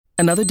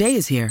Another day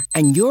is here,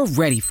 and you're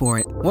ready for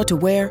it. What to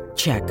wear?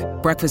 Check.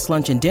 Breakfast,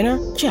 lunch, and dinner?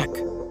 Check.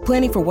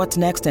 Planning for what's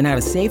next and how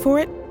to save for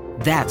it?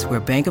 That's where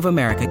Bank of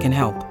America can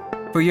help.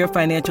 For your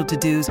financial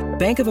to-dos,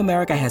 Bank of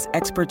America has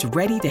experts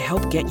ready to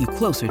help get you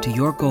closer to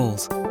your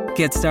goals.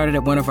 Get started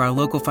at one of our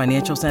local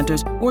financial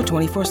centers or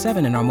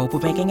 24/7 in our mobile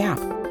banking app.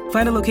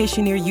 Find a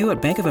location near you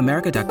at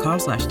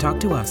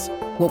bankofamerica.com/talktous.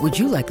 What would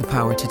you like the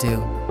power to do?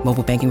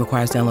 Mobile banking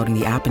requires downloading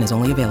the app and is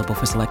only available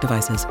for select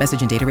devices.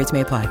 Message and data rates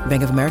may apply.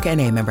 Bank of America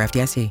N.A., member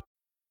FDIC.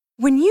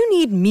 When you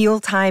need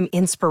mealtime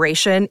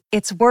inspiration,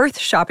 it's worth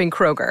shopping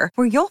Kroger,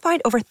 where you'll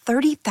find over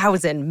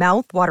 30,000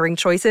 mouth-watering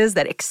choices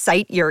that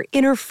excite your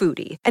inner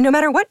foodie. And no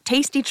matter what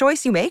tasty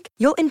choice you make,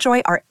 you'll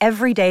enjoy our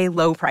everyday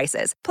low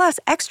prices, plus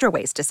extra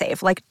ways to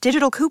save, like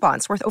digital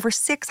coupons worth over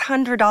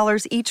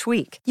 $600 each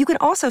week. You can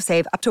also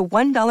save up to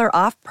 $1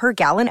 off per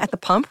gallon at the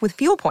pump with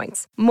fuel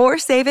points. More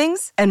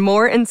savings and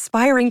more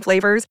inspiring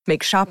flavors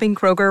make shopping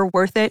Kroger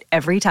worth it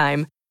every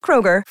time.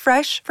 Kroger,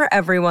 fresh for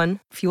everyone.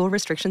 Fuel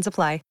restrictions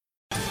apply.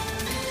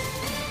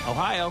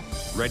 Ohio,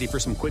 ready for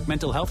some quick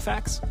mental health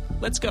facts?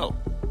 Let's go.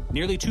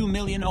 Nearly 2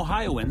 million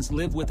Ohioans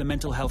live with a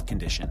mental health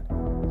condition.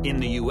 In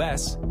the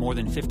U.S., more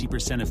than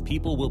 50% of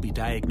people will be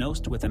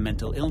diagnosed with a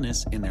mental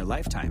illness in their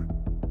lifetime.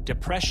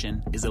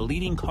 Depression is a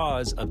leading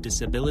cause of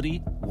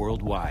disability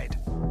worldwide.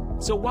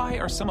 So why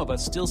are some of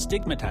us still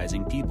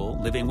stigmatizing people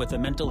living with a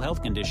mental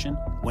health condition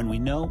when we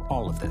know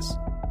all of this?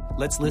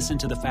 Let's listen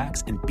to the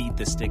facts and beat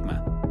the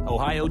stigma.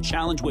 Ohio,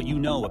 challenge what you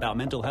know about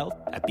mental health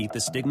at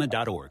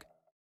beatthestigma.org.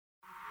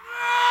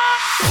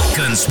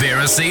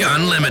 Conspiracy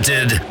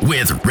Unlimited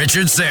with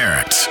Richard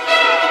Syrett.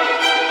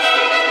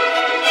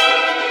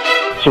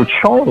 So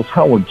Charles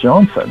Howard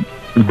Johnson,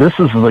 this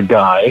is the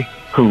guy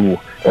who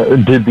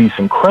did these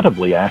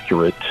incredibly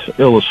accurate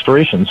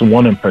illustrations,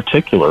 one in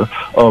particular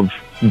of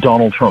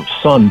Donald Trump's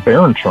son,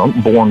 Barron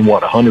Trump, born,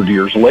 100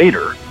 years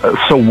later.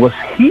 So was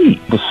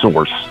he the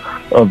source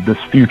of this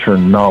future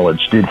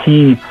knowledge? Did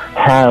he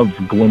have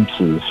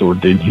glimpses, or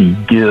did he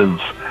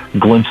give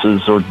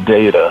glimpses or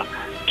data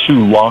to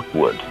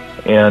Lockwood?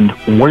 And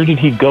where did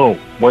he go?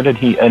 Where did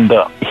he end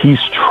up? He's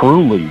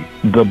truly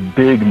the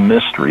big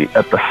mystery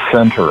at the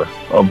center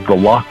of the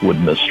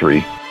Lockwood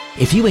mystery.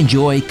 If you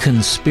enjoy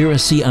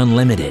Conspiracy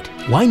Unlimited,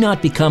 why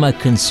not become a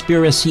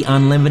Conspiracy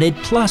Unlimited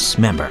Plus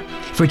member?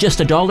 For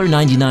just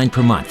 $1.99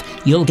 per month,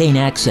 you'll gain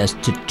access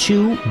to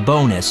 2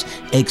 bonus,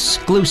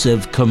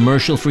 exclusive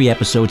commercial-free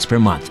episodes per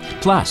month,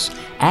 plus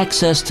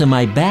access to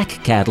my back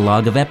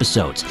catalog of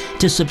episodes.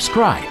 To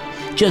subscribe,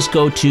 just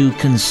go to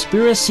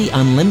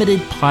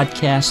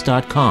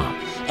conspiracyunlimitedpodcast.com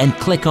and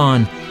click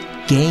on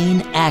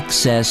Gain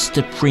Access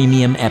to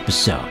Premium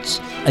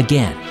Episodes.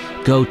 Again,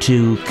 go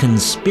to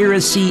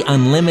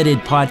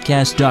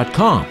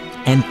conspiracyunlimitedpodcast.com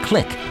and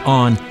click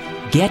on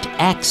Get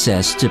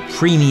Access to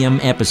Premium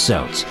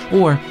Episodes,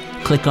 or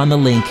click on the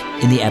link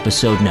in the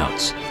episode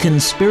notes.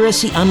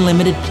 Conspiracy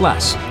Unlimited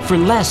Plus for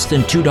less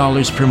than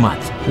 $2 per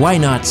month. Why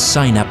not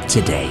sign up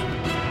today?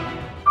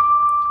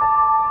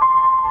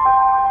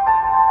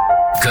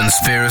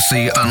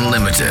 Conspiracy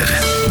Unlimited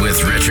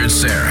with Richard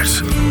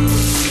Syrett.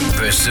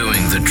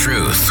 Pursuing the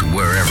truth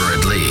wherever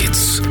it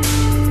leads.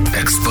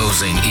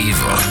 Exposing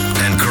evil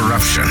and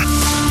corruption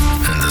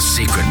and the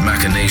secret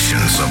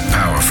machinations of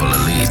powerful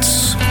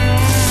elites.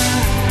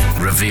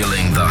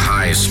 Revealing the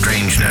high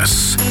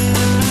strangeness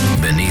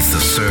beneath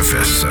the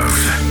surface of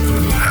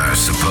our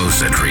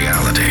supposed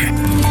reality.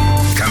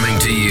 Coming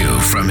to you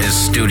from his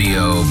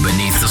studio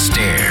beneath the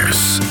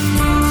stairs.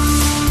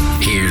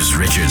 Here's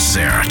Richard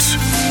Syrett.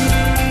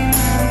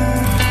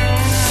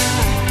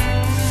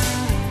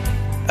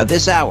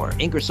 This hour,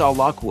 Ingersoll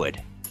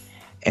Lockwood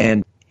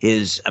and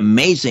his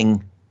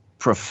amazing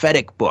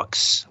prophetic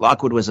books.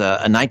 Lockwood was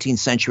a 19th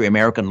century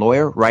American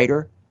lawyer,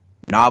 writer,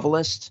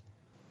 novelist,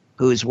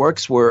 whose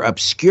works were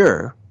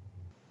obscure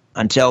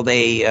until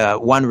they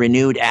won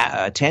renewed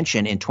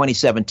attention in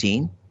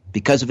 2017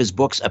 because of his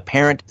book's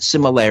apparent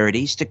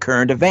similarities to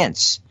current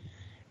events.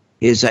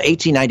 His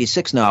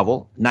 1896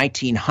 novel,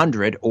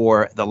 1900,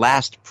 or The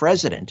Last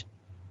President,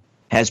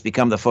 has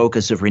become the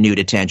focus of renewed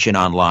attention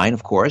online,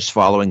 of course,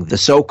 following the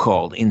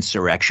so-called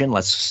insurrection,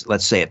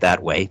 let's say it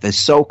that way, the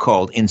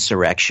so-called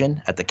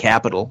insurrection at the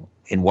Capitol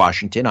in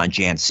Washington on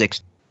Jan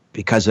 6th,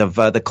 because of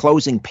the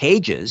closing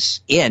pages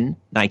in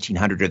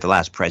 1900 or The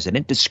Last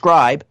President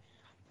describe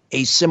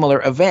a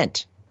similar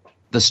event.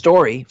 The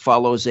story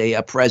follows a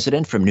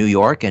president from New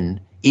York and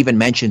even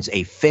mentions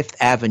a Fifth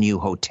Avenue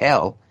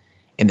hotel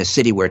in the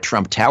city where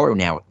Trump Tower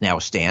now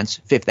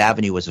stands. Fifth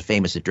Avenue was a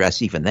famous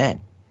address even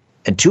then.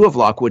 And 2 of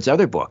Lockwood's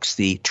other books,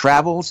 The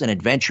Travels and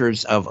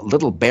Adventures of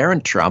Little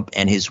Barron Trump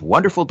and His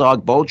Wonderful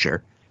Dog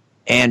Bulger,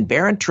 and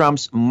Barron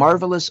Trump's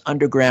Marvelous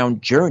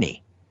Underground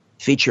Journey,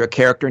 feature a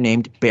character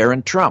named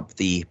Barron Trump.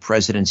 The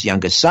president's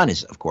youngest son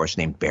is, of course,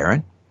 named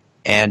Barron.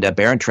 And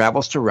Barron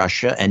travels to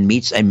Russia and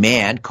meets a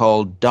man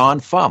called Don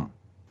Fum.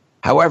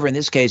 However, in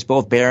this case,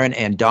 both Barron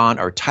and Don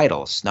are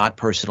titles, not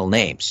personal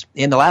names.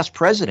 In The Last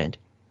President,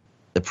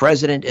 the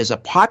president is a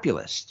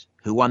populist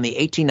who won the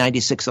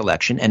 1896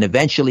 election and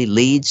eventually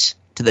leads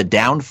to the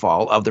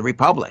downfall of the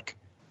republic.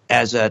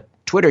 as a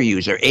Twitter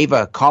user,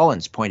 Ava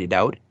Collins, pointed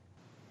out,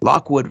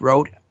 Lockwood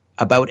wrote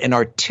about an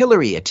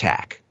artillery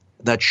attack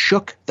that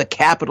shook the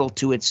Capitol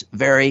to its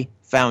very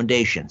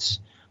foundations.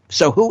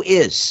 So who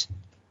is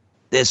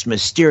this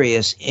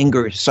mysterious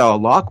Ingersoll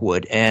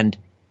Lockwood, and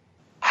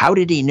how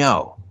did he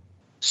know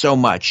so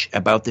much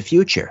about the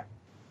future?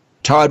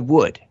 Todd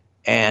Wood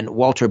and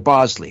Walter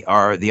Bosley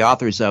are the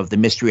authors of The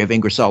Mystery of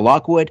Ingersoll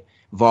Lockwood,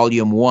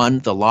 Volume 1,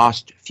 The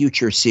Lost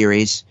Future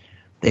series.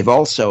 They've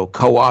also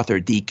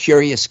co-authored The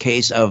Curious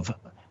Case of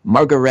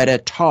Margaretta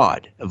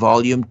Todd,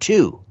 Volume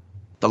 2,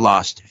 The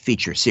Lost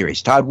Feature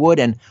series. Todd Wood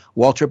and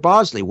Walter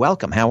Bosley,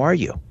 welcome. How are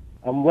you?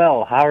 I'm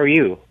well. How are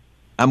you?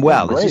 I'm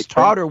well. Great. Is this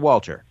Todd or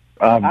Walter?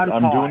 I'm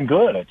doing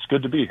good. It's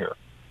good to be here.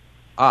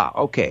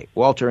 Okay.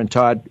 Walter and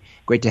Todd,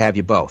 great to have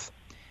you both.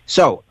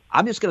 So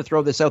I'm just going to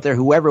throw this out there.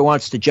 Whoever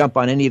wants to jump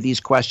on any of these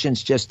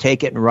questions, just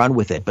take it and run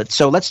with it. But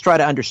so let's try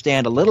to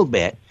understand a little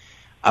bit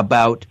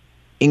about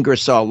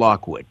Ingersoll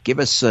Lockwood. Give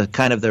us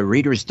kind of the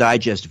Reader's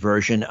Digest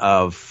version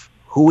of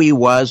who he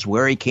was,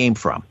 where he came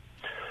from.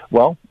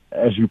 Well,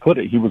 as you put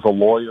it, he was a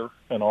lawyer,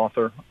 an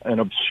author, an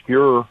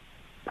obscure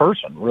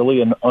person,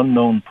 really an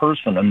unknown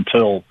person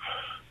until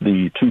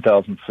the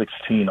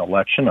 2016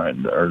 election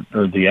or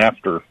the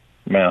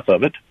aftermath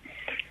of it.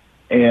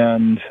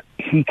 And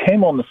he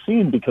came on the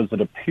scene because it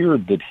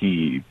appeared that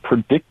he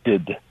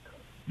predicted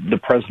the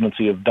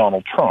presidency of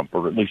Donald Trump,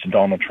 or at least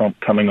Donald Trump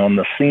coming on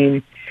the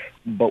scene.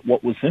 But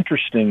what was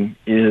interesting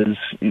is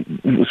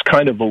it was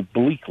kind of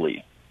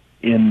obliquely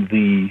in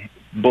the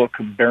book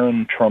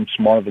Baron Trump's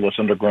Marvelous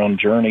Underground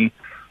Journey,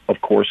 of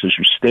course, as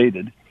you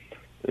stated.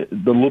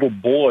 The little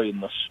boy in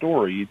the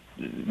story,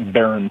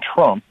 Baron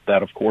Trump,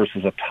 that, of course,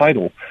 is a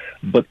title.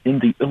 But in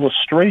the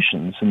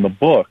illustrations in the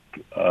book,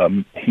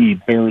 he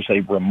bears a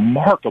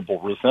remarkable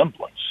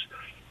resemblance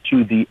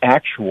to the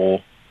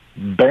actual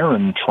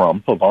Baron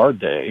Trump of our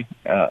day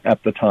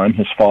at the time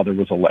his father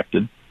was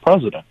elected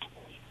president.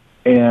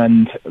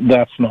 And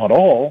that's not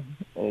all.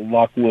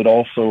 Lockwood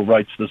also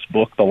writes this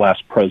book, The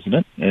Last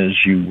President, as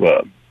you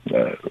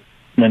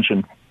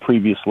mentioned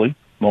previously,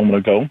 a moment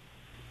ago.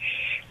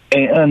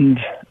 And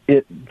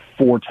it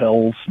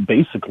foretells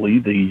basically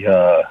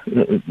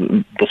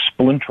the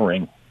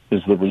splintering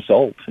is the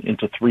result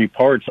into three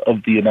parts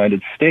of the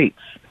United States.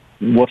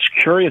 What's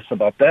curious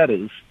about that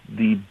is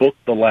the book,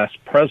 The Last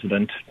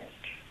President,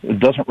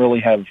 doesn't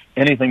really have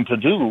anything to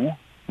do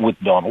with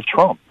Donald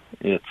Trump.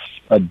 It's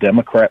a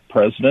Democrat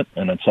president,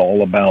 and it's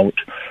all about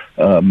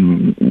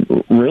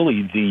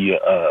really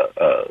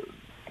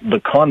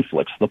the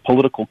conflicts, the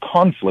political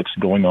conflicts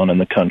going on in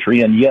the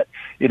country, and yet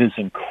it is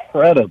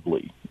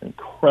incredibly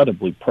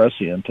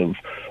prescient of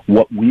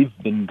what we've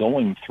been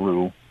going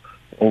through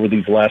over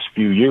these last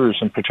few years,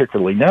 and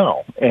particularly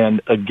now.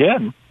 And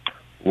again,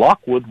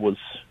 Lockwood was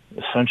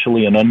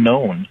essentially an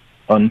unknown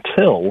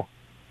until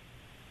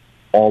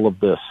all of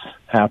this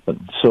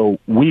happened. So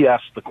we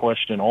asked the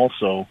question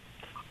also,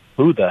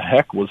 who the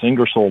heck was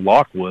Ingersoll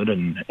Lockwood,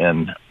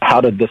 and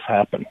how did this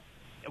happen?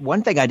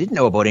 One thing I didn't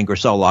know about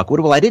Ingersoll Lockwood,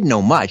 well, I didn't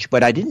know much,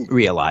 but I didn't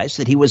realize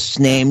that he was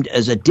named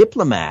as a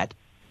diplomat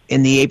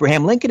in the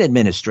Abraham Lincoln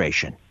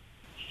administration.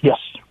 Yes,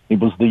 he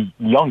was the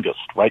youngest,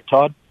 right,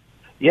 Todd?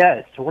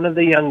 Yes, one of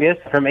the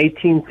youngest, from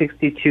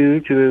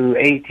 1862 to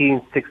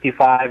 1865,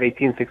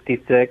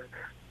 1866.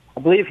 I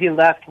believe he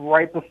left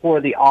right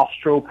before the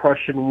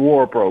Austro-Prussian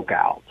War broke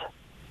out.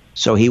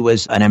 So he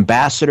was an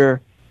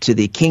ambassador to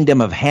the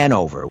Kingdom of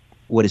Hanover,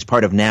 what is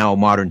part of now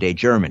modern-day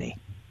Germany.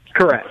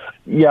 Correct.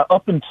 Yeah,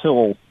 up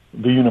until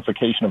the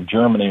unification of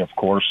Germany, of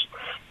course,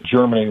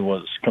 Germany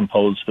was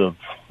composed of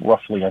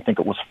roughly, I think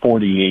it was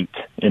 48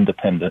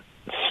 independent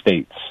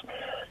states.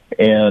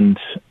 And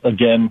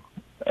again,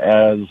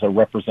 as a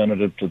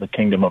representative to the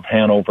Kingdom of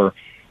Hanover,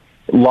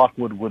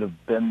 Lockwood would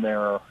have been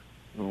there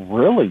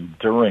really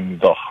during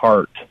the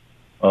heart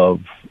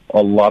of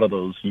a lot of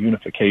those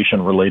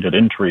unification-related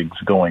intrigues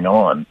going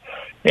on.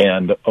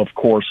 And, of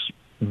course,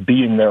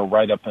 being there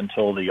right up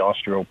until the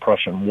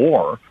Austro-Prussian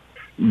War,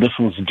 this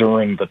was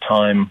during the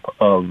time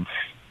of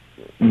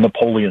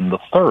Napoleon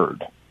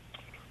III,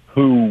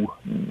 who,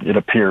 it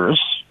appears,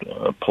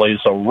 plays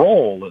a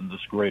role in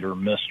this greater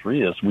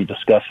mystery, as we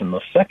discuss in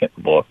the second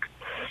book,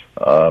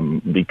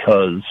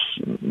 because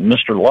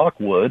Mr.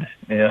 Lockwood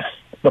and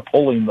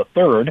Napoleon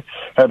III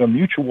had a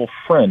mutual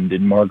friend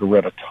in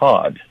Margaretta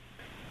Todd.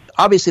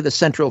 Obviously, the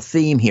central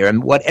theme here,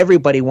 and what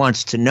everybody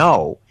wants to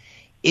know,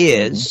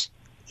 is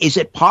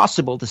it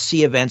possible to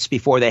see events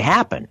before they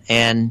happen?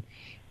 And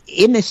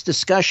in this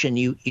discussion,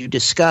 you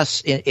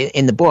discuss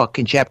in the book,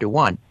 in Chapter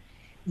 1,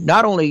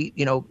 not only,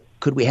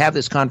 could we have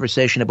this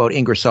conversation about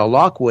Ingersoll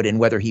Lockwood and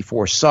whether he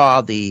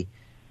foresaw the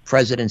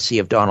presidency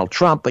of Donald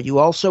Trump, but you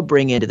also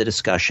bring into the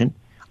discussion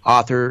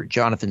author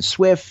Jonathan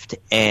Swift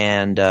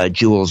and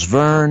Jules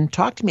Verne.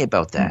 Talk to me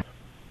about that.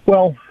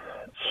 Well,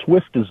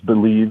 Swift is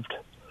believed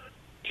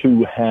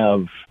to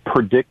have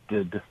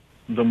predicted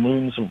the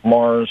moons of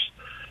Mars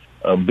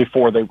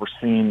before they were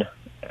seen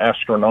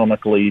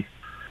astronomically.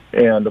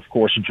 And, of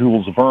course,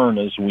 Jules Verne,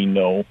 as we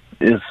know,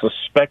 is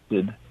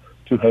suspected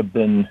to have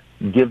been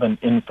given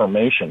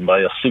information by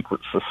a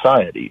secret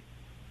society,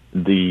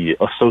 the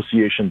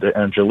Association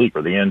d'Angelique,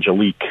 or the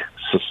Angelique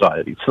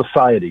Society,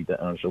 Society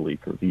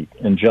d'Angelique, or the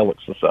Angelic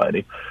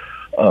Society,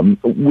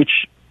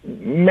 which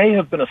may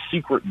have been a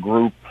secret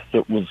group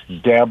that was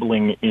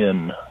dabbling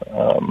in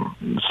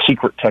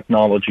secret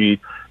technology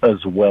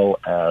as well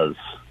as,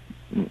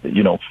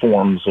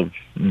 forms of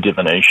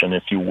divination,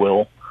 if you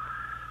will.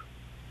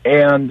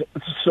 And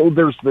so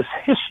there's this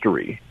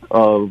history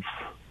of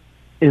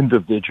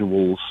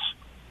individuals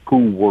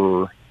who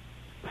were,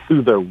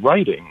 through their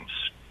writings,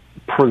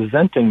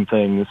 presenting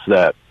things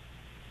that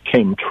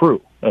came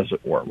true, as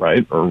it were,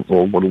 right? Or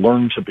were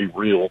learned to be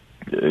real,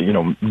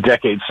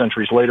 decades,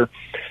 centuries later.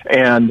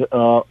 And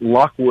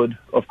Lockwood,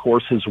 of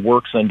course, his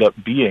works end up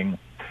being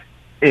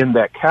in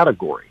that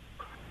category.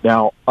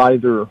 Now,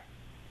 either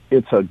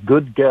it's a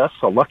good guess,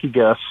 a lucky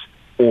guess,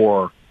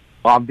 or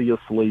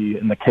obviously,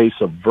 in the case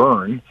of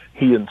Verne,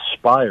 he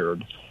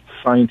inspired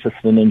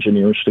scientists and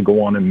engineers to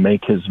go on and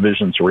make his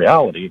visions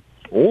reality,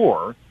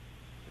 or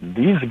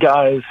these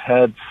guys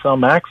had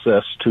some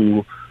access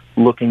to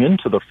looking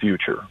into the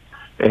future.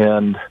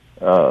 And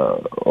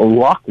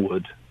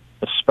Lockwood,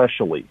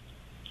 especially,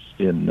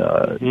 in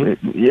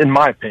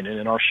my opinion,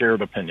 in our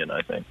shared opinion,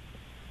 I think.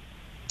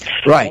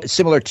 Right.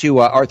 Similar to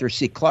Arthur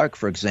C. Clarke,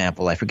 for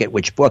example. I forget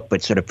which book,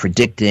 but sort of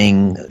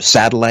predicting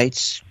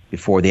satellites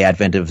before the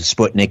advent of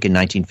Sputnik in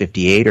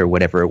 1958 or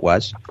whatever it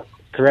was.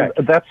 Correct.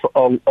 That's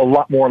a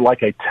lot more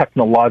like a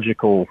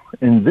technological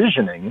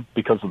envisioning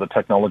because of the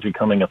technology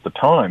coming at the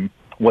time.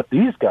 What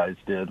these guys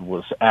did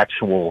was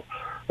actual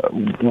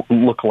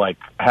look like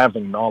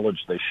having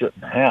knowledge they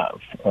shouldn't have,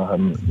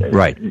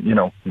 right?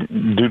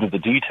 Due to the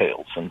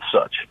details and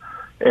such.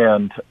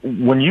 And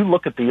when you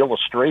look at the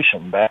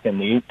illustration back in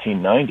the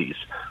 1890s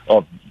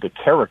of the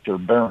character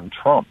Baron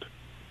Trump,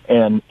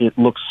 and it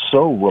looks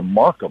so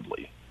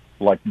remarkably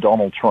like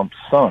Donald Trump's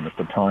son at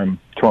the time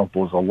Trump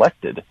was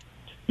elected,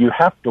 you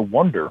have to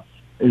wonder,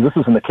 and this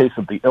is in the case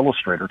of the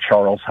illustrator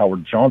Charles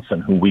Howard Johnson,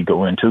 who we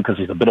go into because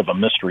he's a bit of a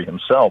mystery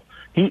himself.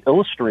 He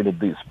illustrated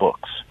these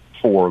books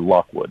for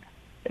Lockwood.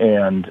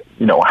 And,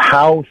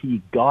 how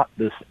he got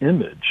this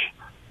image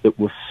that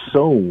was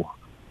so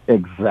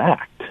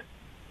exact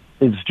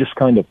is just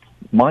kind of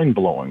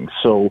mind-blowing.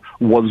 So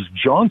was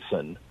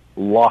Johnson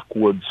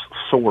Lockwood's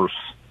source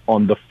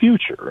on the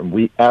future? And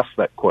we ask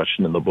that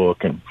question in the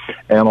book and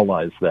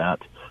analyze that.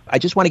 I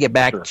just want to get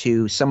back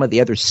to some of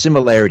the other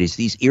similarities,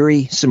 these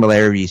eerie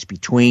similarities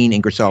between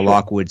Ingersoll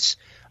Lockwood's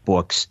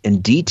books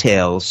and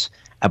details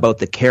about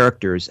the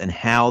characters and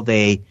how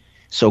they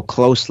so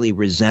closely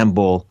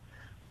resemble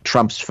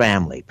Trump's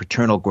family,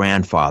 paternal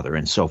grandfather,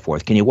 and so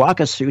forth. Can you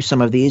walk us through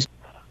some of these?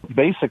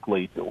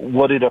 Basically,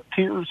 what it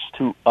appears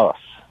to us,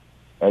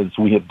 as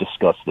we have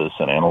discussed this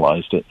and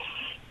analyzed it,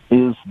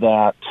 is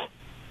that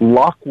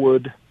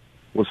Lockwood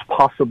was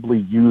possibly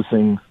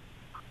using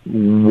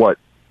what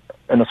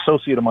an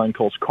associate of mine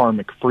calls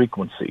karmic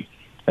frequency,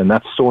 and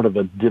that's sort of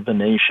a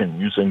divination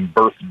using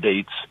birth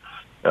dates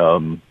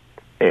and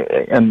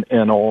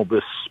all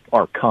this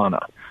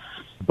arcana.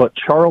 But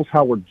Charles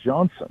Howard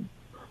Johnson,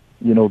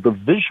 the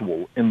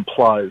visual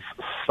implies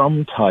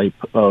some type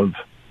of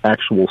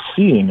actual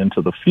seeing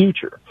into the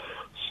future.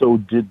 So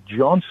did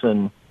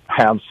Johnson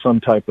have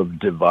some type of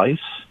device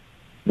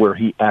where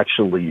he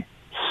actually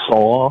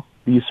saw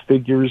these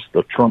figures,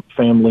 the Trump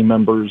family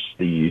members,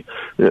 the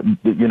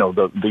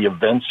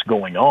events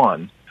going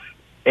on,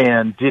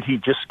 and did he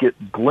just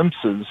get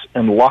glimpses?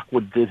 And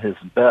Lockwood did his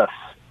best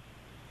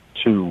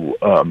to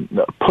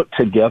put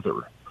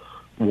together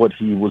what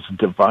he was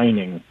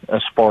divining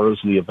as far as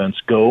the events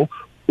go,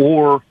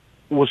 or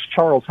was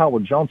Charles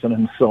Howard Johnson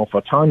himself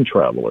a time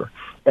traveler?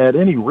 At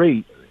any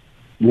rate,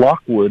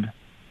 Lockwood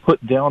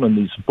put down in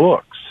these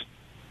books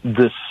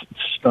this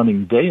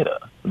stunning data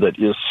that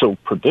is so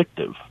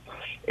predictive.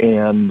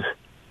 And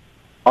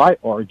I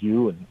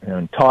argue,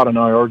 and Todd and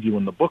I argue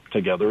in the book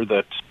together,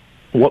 that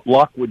what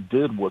Lockwood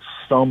did was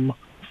some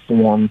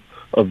form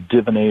of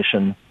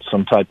divination,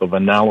 some type of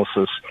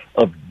analysis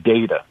of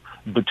data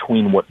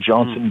between what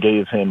Johnson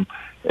gave him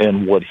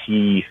and what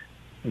he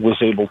was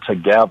able to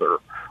gather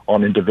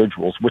on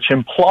individuals, which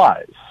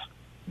implies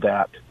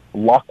that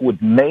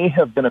Lockwood may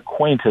have been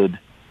acquainted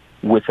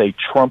with a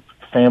Trump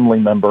family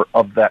member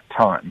of that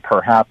time,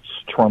 perhaps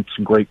Trump's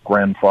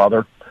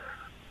great-grandfather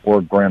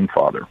or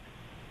grandfather.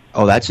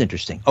 Oh, that's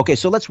interesting. Okay,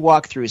 so let's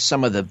walk through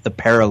some of the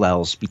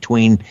parallels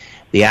between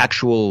the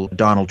actual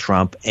Donald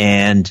Trump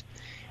and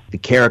the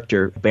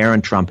character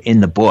Baron Trump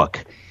in the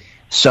book.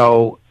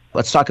 So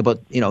let's talk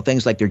about,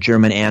 things like their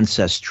German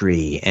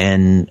ancestry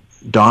and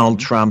Donald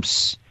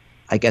Trump's,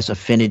 I guess,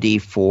 affinity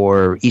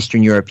for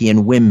Eastern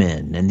European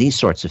women and these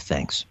sorts of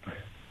things.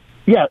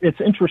 Yeah, it's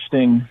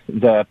interesting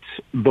that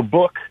the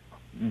book,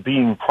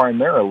 being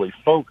primarily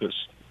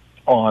focused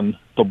on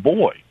the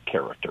boy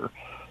character,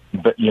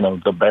 but,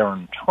 the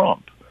Baron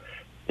Trump,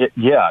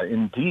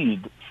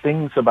 indeed,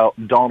 things about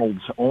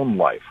Donald's own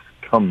life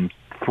come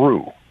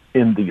through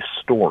in these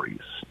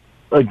stories.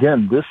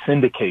 Again, this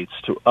indicates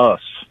to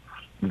us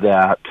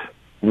that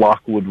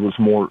Lockwood was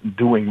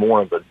doing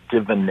more of a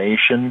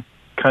divination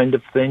kind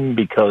of thing,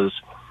 because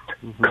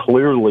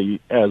clearly,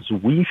 as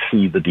we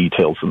see the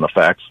details and the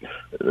facts,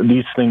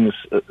 these things,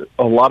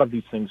 a lot of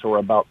these things are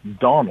about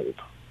Donald,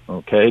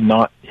 okay,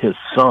 not his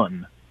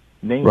son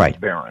named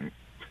Barron.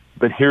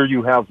 But here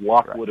you have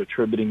Lockwood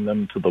attributing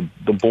them to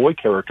the boy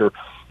character.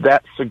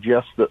 That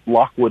suggests that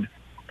Lockwood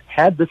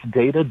had this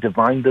data,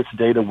 divined this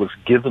data, was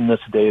given this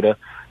data,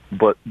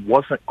 but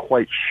wasn't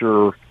quite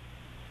sure,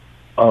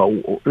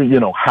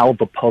 how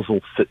the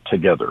puzzle fit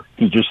together.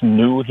 He just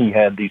knew he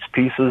had these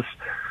pieces.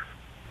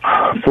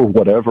 For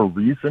whatever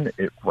reason,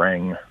 it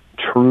rang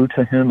true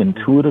to him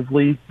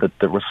intuitively that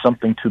there was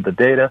something to the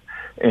data,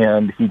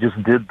 and he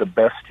just did the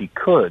best he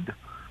could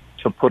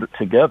to put it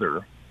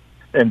together.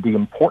 And the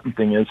important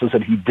thing is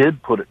that he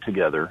did put it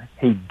together.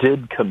 He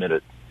did commit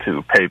it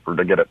to paper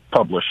to get it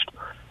published,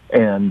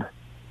 and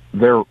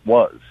there it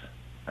was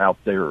out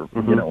there,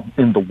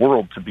 in the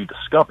world to be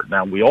discovered.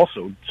 Now, we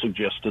also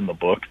suggest in the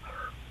book,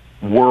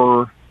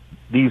 were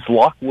these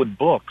Lockwood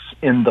books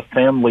in the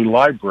family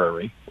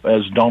library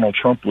as Donald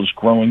Trump was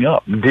growing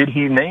up? Did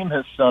he name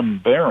his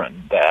son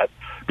Barron that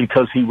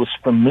because he was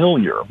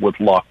familiar with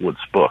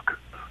Lockwood's book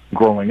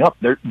growing up?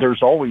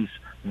 There's always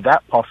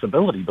that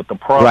possibility, but the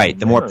problem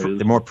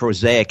the more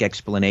prosaic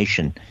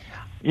explanation.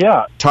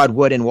 Yeah. Todd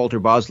Wood and Walter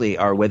Bosley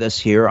are with us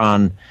here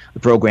on the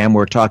program.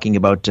 We're talking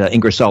about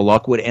Ingersoll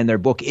Lockwood, and their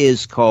book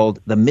is called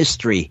The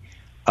Mystery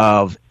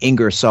of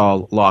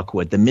Ingersoll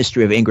Lockwood, The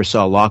Mystery of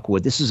Ingersoll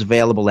Lockwood. This is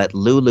available at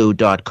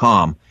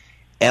lulu.com,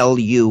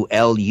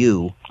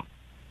 LULU.com.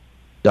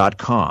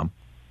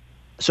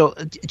 So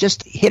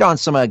just hit on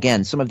some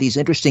of these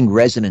interesting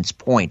resonance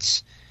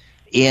points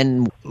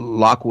in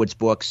Lockwood's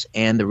books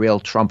and the real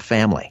Trump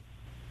family.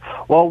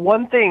 Well,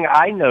 one thing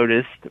I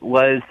noticed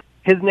was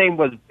his name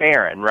was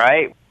Barron,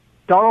 right?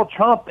 Donald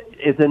Trump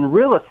is in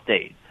real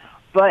estate,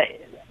 but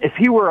if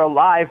he were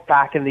alive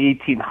back in the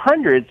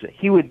 1800s,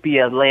 he would be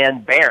a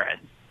land baron.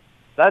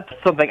 That's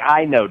something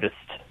I noticed.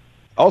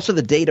 Also,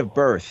 the date of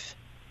birth.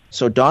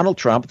 So Donald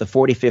Trump, the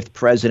 45th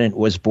president,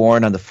 was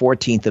born on the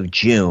 14th of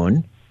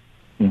June.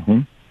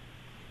 Mm-hmm.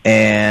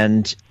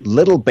 And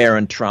little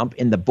Baron Trump,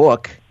 in the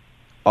book,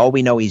 all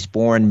we know he's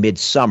born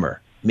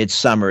midsummer.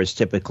 Midsummer is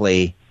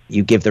typically,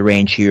 you give the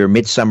range here,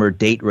 midsummer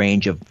date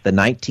range of the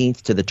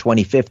 19th to the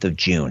 25th of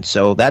June.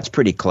 So that's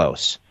pretty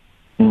close.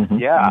 Mm-hmm.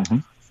 Yeah. Mm-hmm.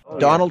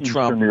 Donald Eastern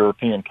Trump.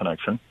 European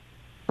connection.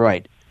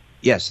 Right.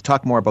 Yes,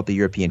 talk more about the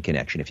European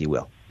connection, if you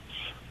will.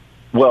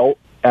 Well,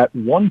 at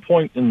one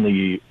point in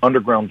the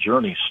Underground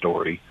Journey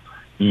story,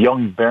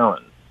 young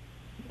Baron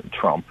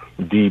Trump,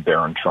 the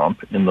Baron Trump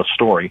in the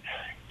story,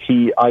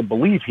 I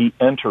believe he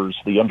enters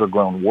the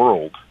underground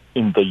world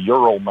in the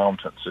Ural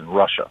Mountains in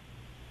Russia.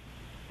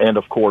 And,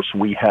 of course,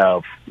 we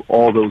have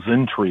all those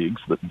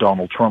intrigues that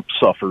Donald Trump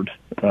suffered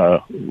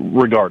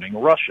regarding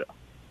Russia.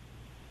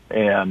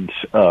 And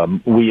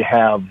we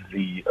have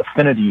the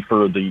affinity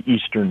for the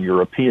Eastern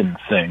European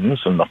things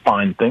and the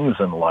fine things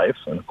in life.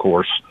 And, of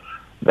course,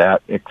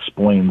 that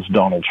explains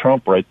Donald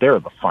Trump right there.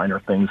 The finer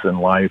things in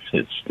life.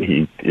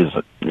 He has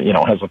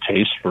a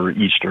taste for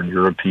Eastern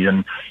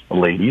European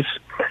ladies.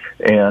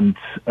 And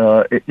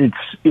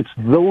it's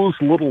those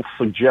little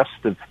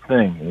suggestive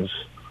things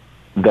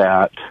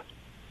that,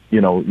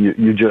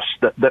 you just,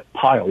 that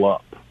pile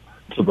up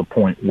to the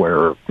point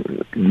where,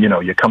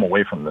 you come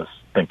away from this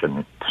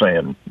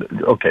saying,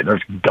 okay,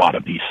 there's got to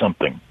be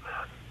something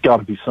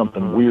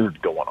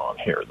weird going on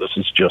here. This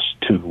is just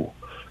too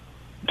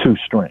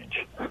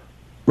strange.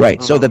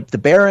 Right. So the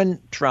Baron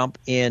Trump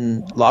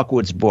in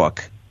Lockwood's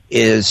book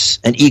is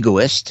an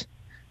egoist,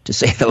 to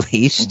say the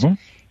least.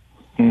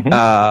 Mm-hmm.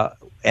 Mm-hmm.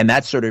 And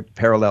that sort of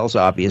parallels,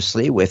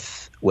 obviously,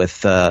 with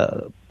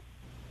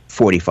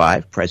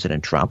 45,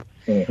 President Trump.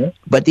 Mm-hmm.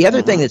 But the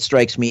other thing that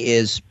strikes me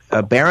is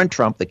Baron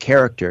Trump, the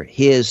character,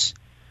 his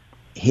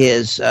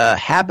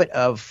habit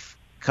of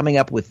coming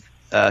up with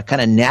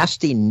kind of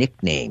nasty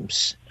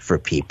nicknames for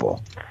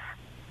people.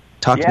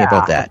 Talk to me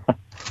about that.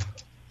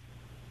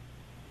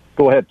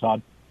 Go ahead,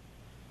 Todd.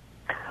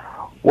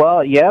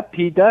 Well, yep,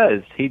 he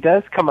does. He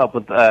does come up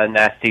with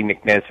nasty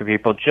nicknames for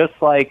people, just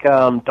like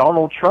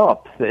Donald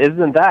Trump.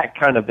 Isn't that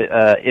kind of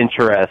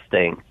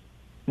interesting?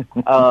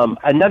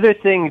 Another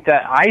thing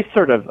that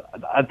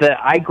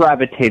I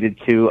gravitated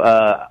to,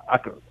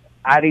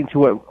 adding to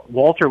what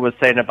Walter was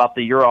saying about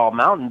the Ural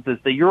Mountains, is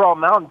the Ural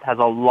Mountains has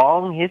a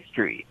long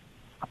history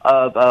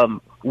of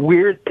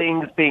weird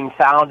things being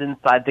found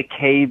inside the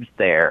caves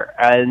there,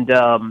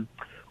 and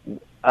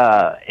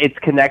its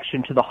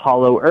connection to the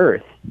Hollow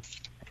Earth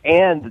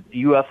and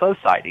UFO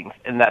sightings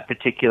in that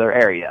particular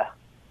area.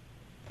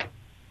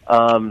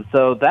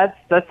 So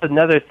that's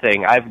another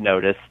thing I've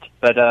noticed.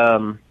 But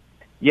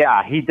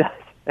yeah, he does.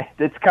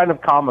 It's kind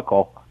of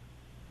comical.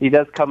 He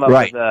does come up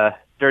with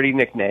dirty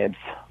nicknames.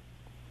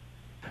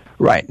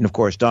 Right, and of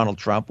course Donald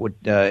Trump would.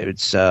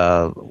 It's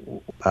who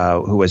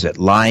was it?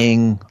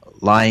 Lying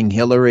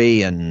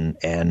Hillary, and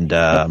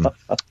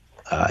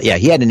yeah,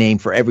 he had a name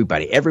for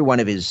everybody. Every one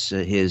of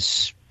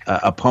his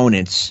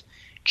opponents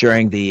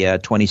during the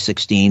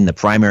 2016, the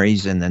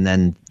primaries, and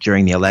then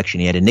during the election,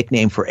 he had a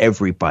nickname for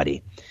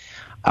everybody.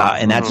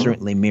 And that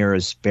certainly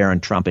mirrors Barron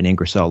Trump and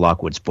Ingersoll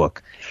Lockwood's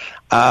book.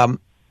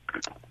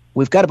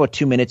 We've got about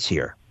 2 minutes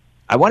here.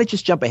 I want to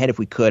just jump ahead, if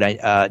we could,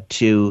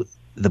 to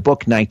the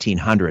book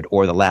 1900,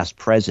 or The Last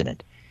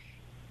President.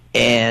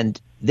 And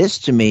this,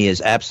 to me,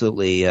 is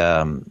absolutely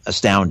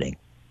astounding,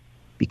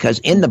 because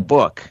in the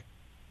book,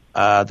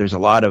 there's a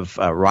lot of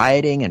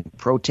rioting and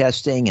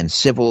protesting and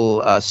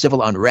civil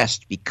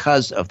unrest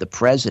because of the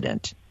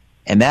president,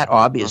 and that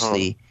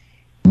obviously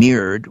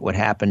mirrored what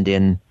happened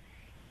in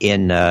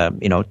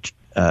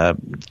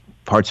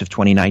parts of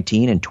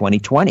 2019 and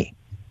 2020.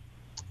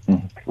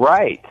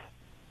 Right.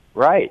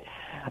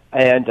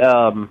 And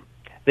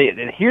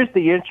here's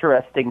the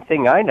interesting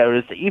thing I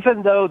noticed.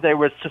 Even though there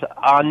was,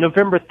 on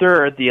November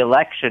 3rd, the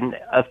election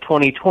of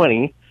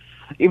 2020,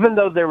 even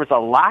though there was a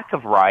lack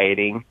of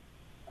rioting,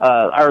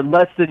 or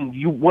less than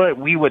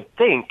we would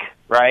think,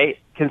 right,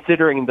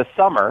 considering the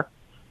summer,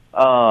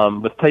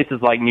 with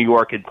places like New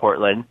York and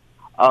Portland,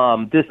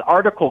 this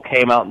article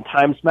came out in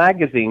Times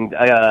Magazine,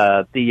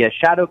 the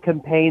shadow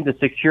campaign to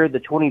secure the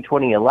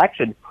 2020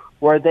 election,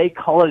 where they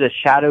call it a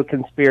shadow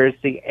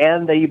conspiracy,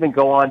 and they even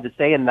go on to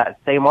say in that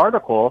same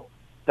article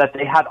that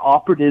they had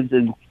operatives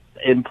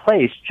in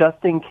place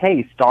just in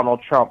case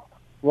Donald Trump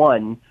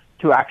won,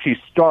 to actually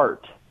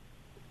start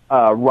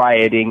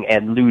rioting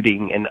and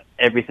looting and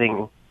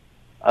everything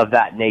of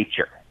that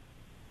nature.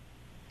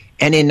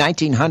 And in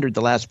 1900,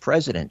 The Last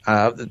President,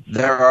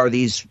 there are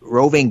these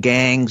roving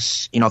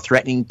gangs,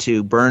 threatening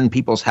to burn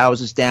people's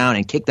houses down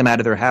and kick them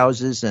out of their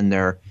houses, and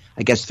they're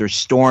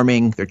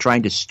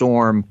trying to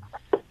storm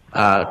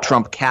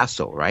Trump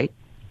Castle, right?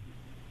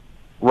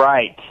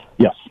 Right.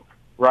 Yes.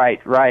 Right.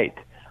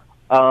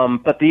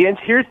 But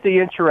here's the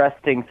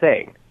interesting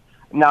thing.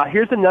 Now,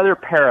 here's another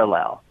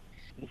parallel.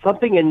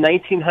 Something in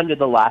 1900,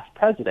 The Last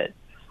President.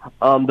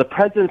 The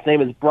president's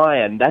name is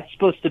Bryan. That's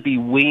supposed to be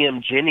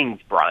William Jennings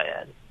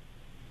Bryan.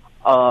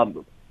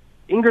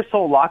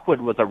 Ingersoll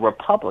Lockwood was a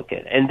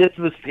Republican, and it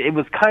was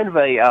kind of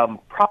a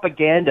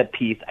propaganda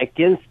piece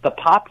against the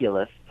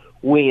populist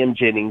William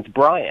Jennings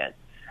Bryan.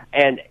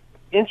 And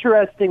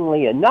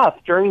interestingly enough,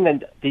 during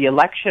the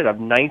election of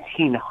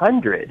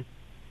 1900,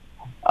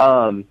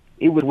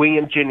 it was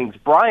William Jennings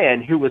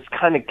Bryan who was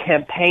kind of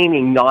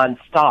campaigning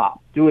nonstop,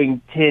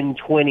 doing 10,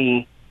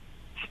 20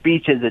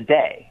 speeches a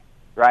day,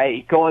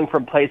 right? Going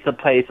from place to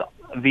place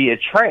via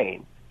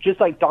train,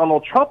 just like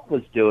Donald Trump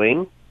was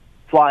doing,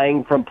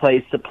 flying from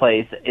place to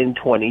place in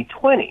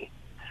 2020.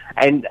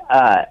 And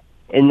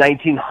in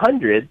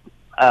 1900,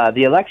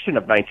 the election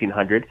of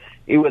 1900,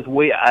 it was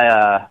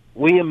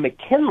William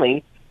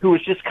McKinley who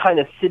was just kind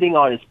of sitting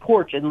on his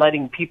porch and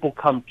letting people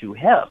come to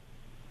him,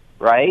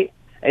 right?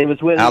 And it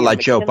was William like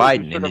Joe McKinley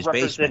Biden in his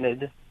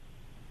basement.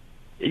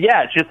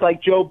 Yeah, just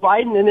like Joe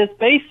Biden in his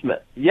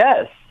basement.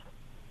 Yes.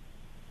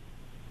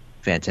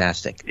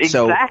 Fantastic.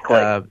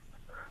 Exactly.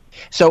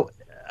 So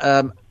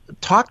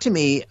talk to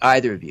me,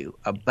 either of you,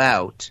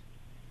 about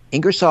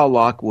Ingersoll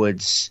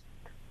Lockwood's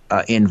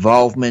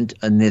involvement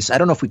in this. I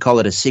don't know if we call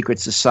it a secret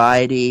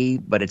society,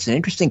 but it's an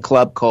interesting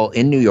club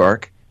in New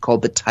York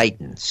called the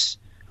Titans.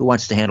 Who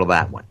wants to handle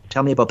that one?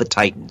 Tell me about the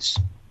Titans.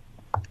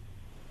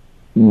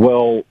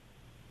 Well,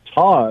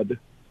 Todd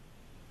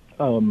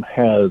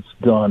has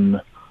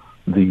done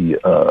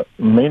the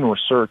main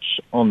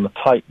research on the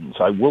Titans.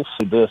 I will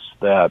say this,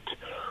 that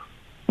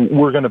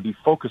we're going to be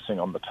focusing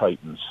on the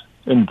Titans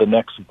in the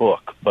next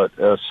book, but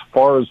as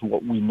far as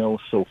what we know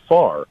so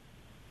far,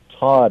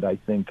 Todd, I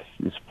think,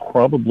 is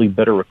probably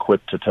better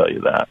equipped to tell you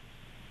that.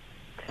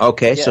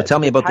 Okay, so tell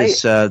me about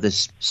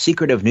this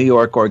secretive New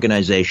York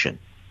organization.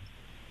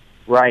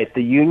 Right,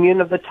 the Union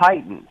of the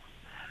Titans.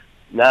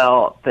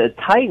 Now, the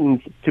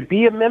Titans, to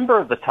be a member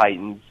of the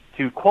Titans,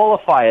 to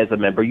qualify as a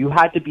member, you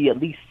had to be at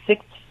least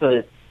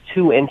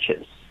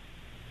 6'2".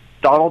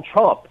 Donald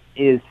Trump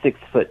is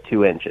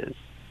 6'2".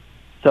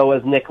 So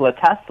is Nikola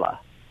Tesla.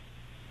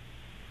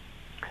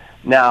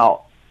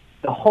 Now,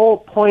 the whole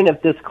point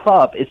of this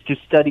club is to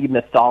study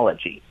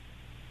mythology,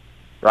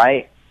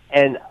 right?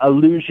 And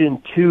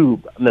allusion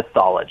to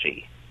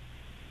mythology.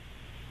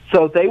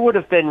 So they would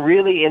have been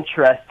really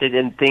interested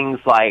in things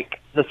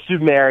like the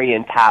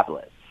Sumerian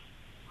tablets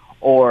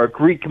or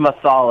Greek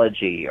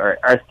mythology or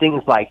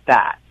things like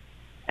that.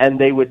 And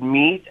they would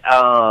meet,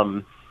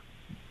 I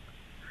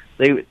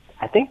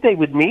think they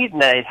would meet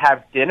and they'd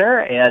have dinner,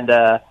 and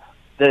that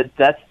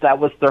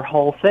was their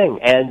whole thing.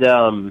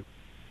 And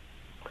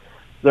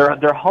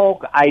their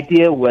whole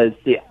idea was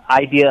the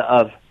idea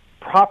of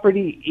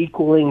property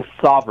equaling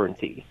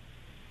sovereignty.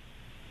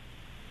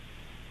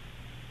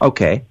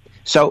 Okay.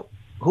 So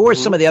who are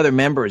some of the other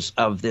members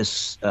of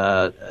this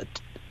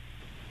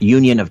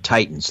Union of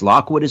Titans?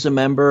 Lockwood is a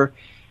member.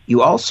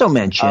 You also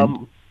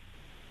mentioned,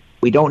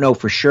 we don't know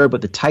for sure,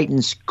 but the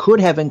Titans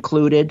could have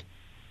included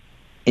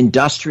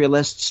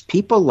industrialists,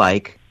 people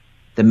like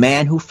the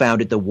man who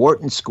founded the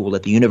Wharton School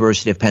at the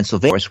University of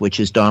Pennsylvania, which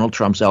is Donald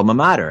Trump's alma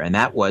mater, and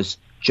that was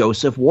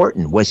Joseph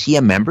Wharton. Was he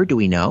a member? Do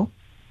we know?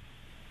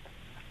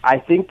 I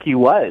think he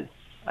was.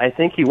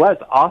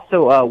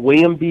 Also,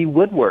 William B.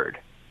 Woodward.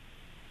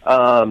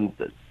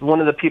 one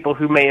of the people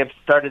who may have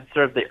started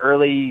sort of the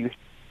early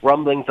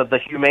rumblings of the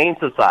Humane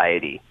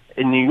Society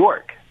in New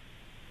York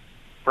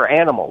for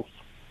animals.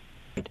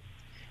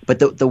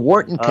 But the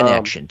Wharton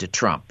connection to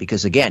Trump,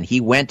 because again,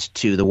 he went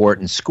to the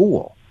Wharton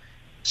School.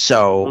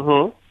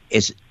 So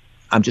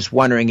I'm just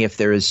wondering if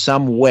there is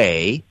some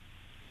way,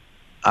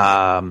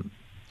 Walter,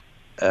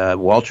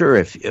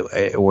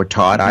 or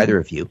Todd, either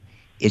of you,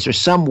 is there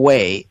some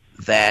way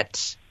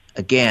that,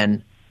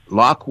 again,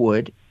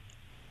 Lockwood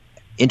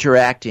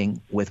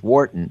interacting with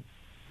Wharton,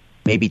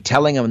 maybe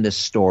telling him this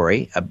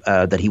story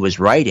that he was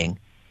writing,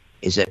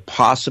 is it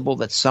possible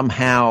that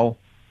somehow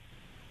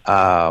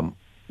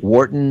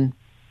Wharton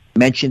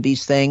mentioned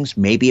these things?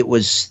 Maybe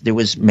there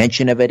was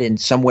mention of it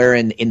somewhere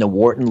in the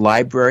Wharton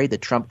library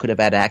that Trump could have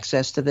had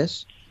access to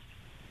this?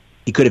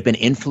 He could have been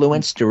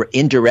influenced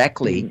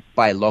indirectly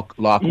by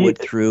Lockwood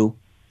through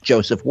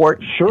Joseph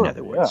Wharton, in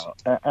other words.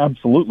 Yeah,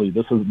 absolutely.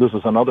 This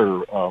is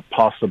another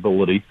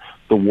possibility,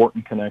 the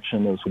Wharton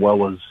connection, as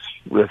well as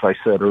I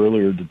said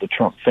earlier, did the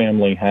Trump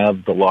family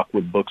have the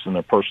Lockwood books in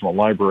their personal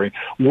library?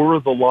 Were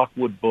the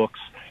Lockwood books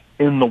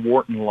in the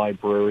Wharton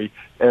library?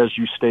 As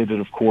you stated,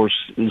 of course,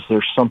 is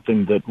there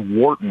something that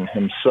Wharton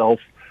himself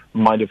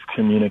might have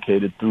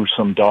communicated through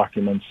some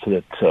documents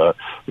that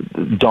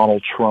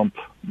Donald Trump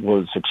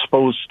was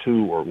exposed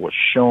to or was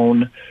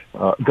shown?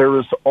 There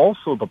is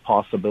also the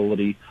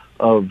possibility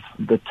of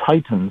the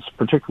Titans,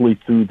 particularly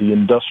through the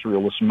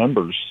industrialist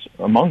members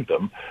among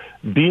them,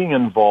 being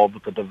involved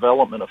with the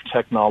development of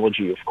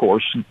technology, of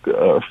course,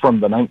 from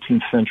the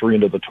 19th century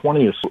into the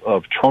 20th,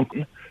 of Trump,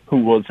 who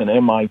was an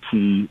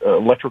MIT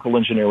electrical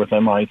engineer with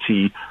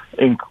MIT,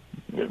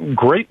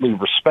 greatly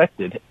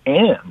respected,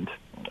 and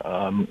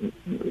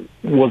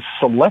was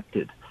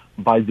selected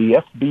by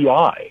the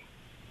FBI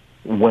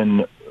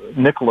when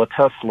Nikola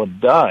Tesla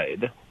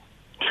died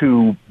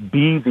to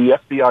be the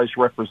FBI's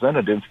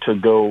representative to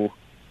go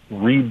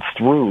read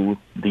through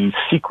the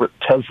secret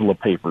Tesla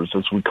papers,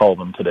 as we call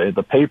them today,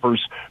 the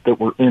papers that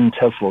were in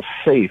Tesla's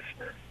safe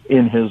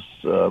in his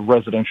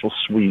residential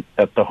suite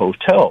at the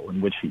hotel in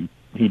which he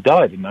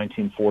died in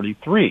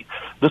 1943.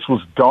 This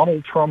was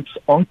Donald Trump's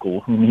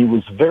uncle, whom he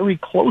was very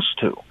close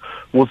to,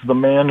 was the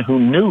man who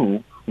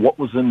knew what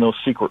was in those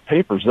secret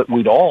papers that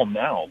we'd all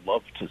now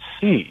love to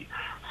see.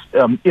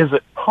 Is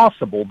it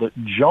possible that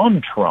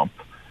John Trump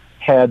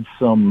had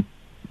some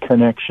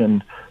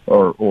connection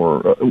or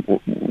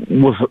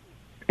was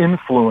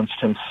influenced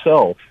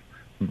himself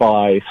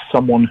by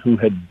someone who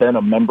had been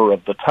a member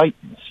of the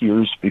Titans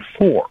years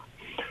before,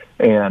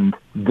 and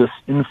this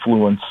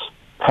influence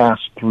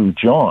passed through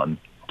John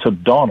to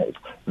Donald?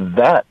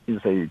 That is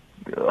a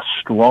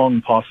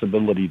strong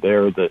possibility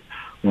there that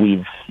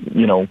we've,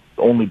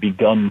 only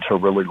begun to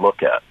really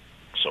look at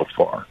so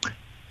far.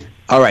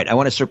 All right, I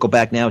want to circle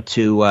back now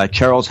to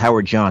Charles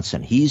Howard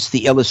Johnson. He's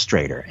the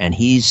illustrator, and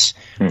he's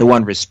the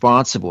one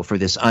responsible for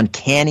this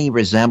uncanny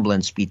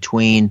resemblance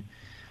between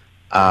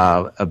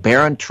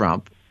Barron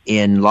Trump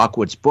in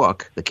Lockwood's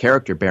book, the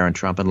character Barron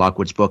Trump in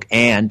Lockwood's book,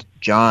 and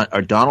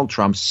Donald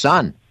Trump's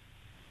son,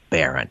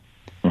 Barron.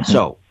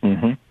 So,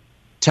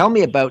 tell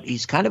me about,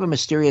 he's kind of a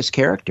mysterious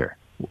character.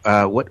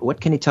 What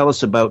can you tell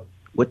us about,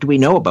 what do we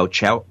know about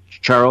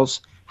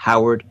Charles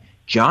Howard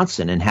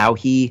Johnson and how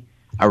he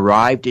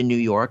arrived in New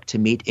York to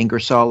meet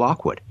Ingersoll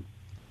Lockwood?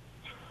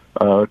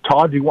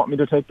 Todd, do you want me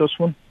to take this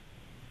one?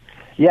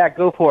 Yeah,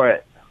 go for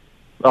it.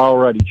 All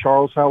righty.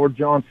 Charles Howard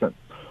Johnson.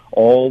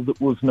 All that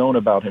was known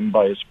about him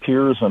by his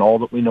peers and all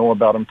that we know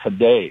about him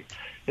today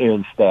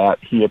is that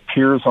he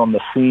appears on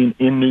the scene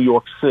in New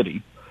York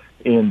City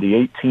in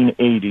the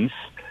 1880s.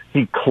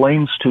 He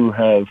claims to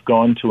have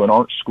gone to an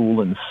art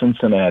school in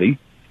Cincinnati,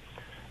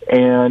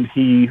 and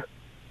he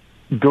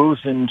goes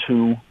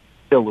into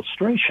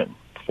illustration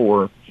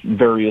for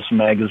various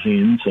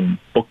magazines and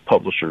book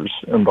publishers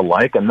and the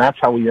like, and that's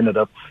how he ended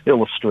up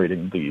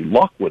illustrating the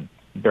Lockwood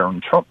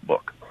Barron Trump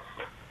book.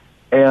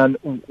 And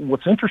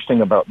what's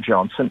interesting about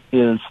Johnson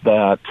is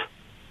that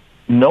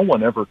no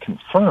one ever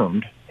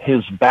confirmed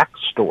his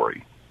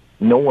backstory.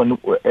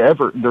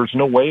 There's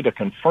no way to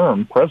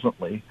confirm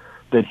presently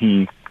that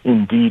he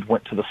indeed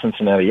went to the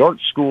Cincinnati Art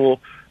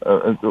School,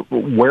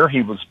 where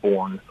he was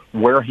born,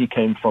 where he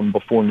came from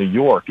before New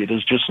York. It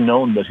is just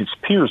known that his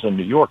peers in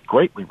New York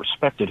greatly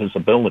respected his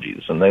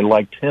abilities, and they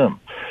liked him.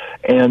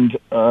 And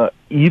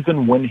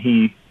even when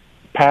he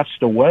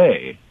passed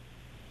away,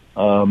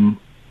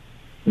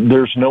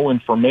 there's no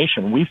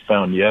information we've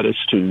found yet as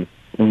to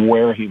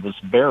where he was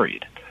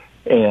buried.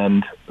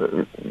 And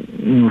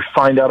you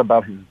find out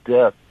about his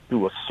death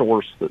through a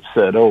source that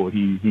said,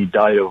 he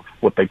died of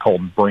what they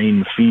called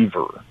brain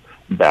fever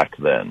back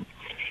then.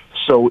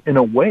 So in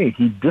a way,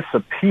 he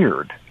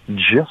disappeared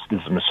just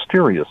as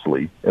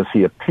mysteriously as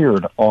he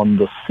appeared on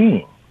the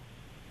scene.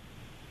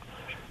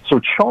 So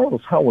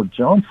Charles Howard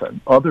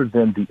Johnson, other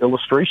than the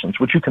illustrations,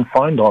 which you can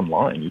find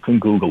online, you can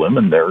Google him,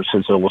 and there's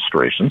his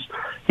illustrations,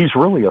 he's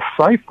really a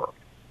cipher.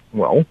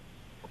 Well,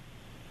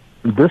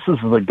 this is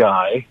the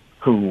guy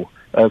who,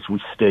 as we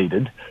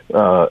stated,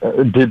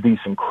 did these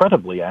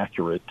incredibly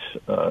accurate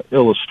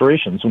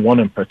illustrations, one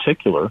in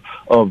particular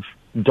of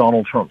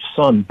Donald Trump's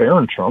son,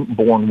 Barron Trump,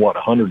 born,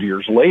 100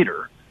 years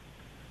later.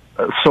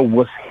 So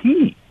was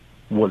he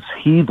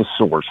the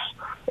source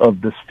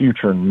of this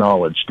future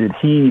knowledge? Did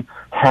he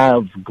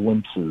have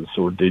glimpses,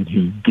 or did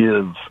he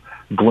give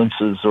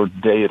glimpses or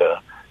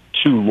data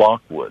to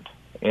Lockwood?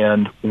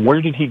 And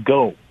where did he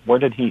go? Where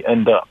did he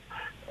end up?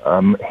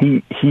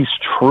 He's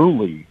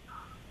truly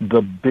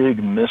the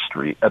big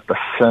mystery at the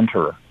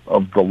center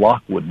of the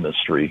Lockwood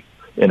mystery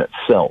in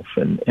itself.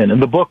 And in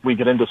the book, we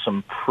get into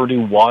some pretty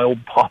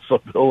wild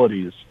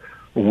possibilities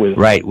with...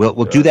 Right.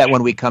 We'll do that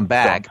when we come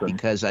back, Johnson.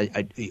 because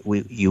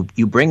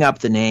you bring up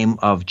the name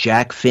of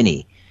Jack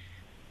Finney,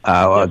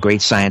 a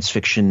great science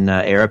fiction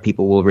era.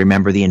 People will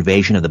remember the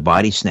invasion of the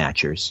Body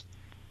Snatchers.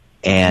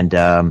 And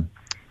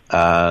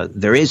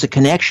there is a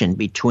connection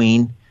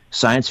between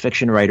science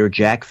fiction writer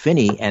Jack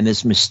Finney and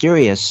this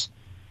mysterious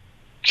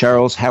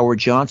Charles Howard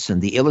Johnson,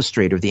 the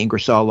illustrator of the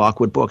Ingersoll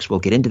Lockwood books. We'll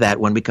get into that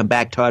when we come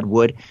back. Todd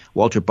Wood,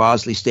 Walter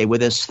Bosley, stay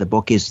with us. The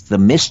book is The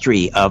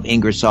Mystery of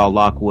Ingersoll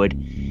Lockwood,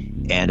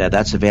 and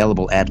that's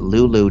available at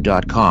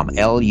lulu.com,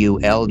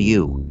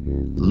 L-U-L-U,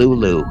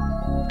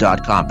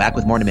 lulu.com. Back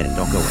with more in a minute.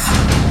 Don't go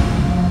away.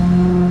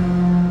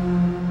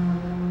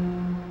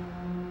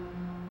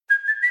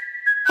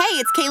 Hey,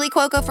 it's Kaylee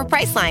Cuoco for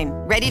Priceline.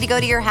 Ready to go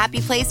to your happy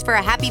place for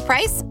a happy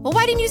price? Well,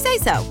 why didn't you say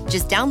so?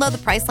 Just download the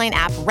Priceline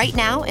app right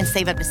now and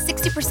save up to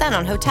 60%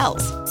 on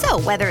hotels.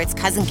 So whether it's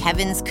Cousin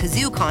Kevin's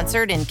Kazoo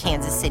Concert in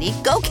Kansas City,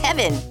 go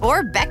Kevin,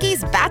 or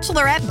Becky's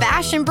Bachelorette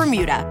Bash in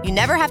Bermuda, you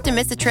never have to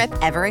miss a trip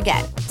ever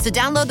again. So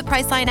download the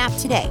Priceline app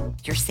today.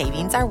 Your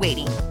savings are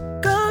waiting.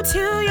 Go to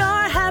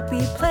your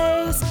happy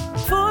place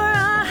for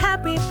a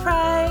happy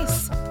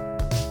price.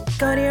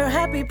 Go to your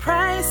happy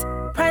price,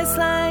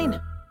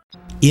 Priceline.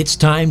 It's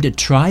time to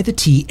try the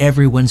tea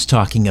everyone's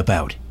talking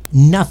about.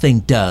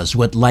 Nothing does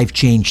what Life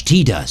Change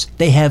Tea does.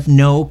 They have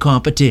no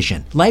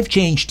competition. Life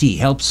Change Tea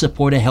helps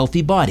support a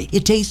healthy body.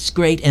 It tastes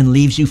great and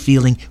leaves you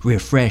feeling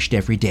refreshed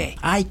every day.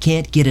 I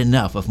can't get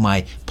enough of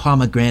my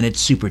pomegranate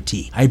super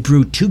tea. I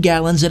brew 2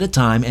 gallons at a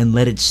time and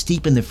let it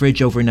steep in the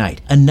fridge overnight,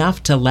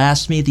 enough to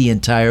last me the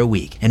entire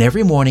week. And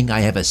every morning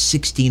I have a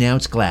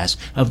 16-ounce glass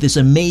of this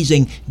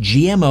amazing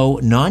GMO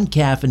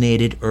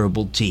non-caffeinated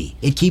herbal tea.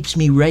 It keeps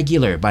me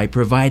regular by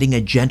providing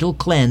a gentle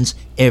cleanse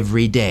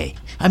every day.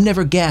 I'm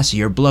never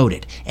gassy or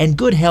bloated, and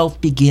good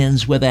health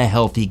begins with a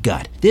healthy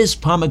gut. This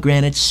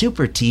pomegranate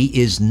super tea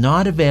is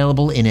not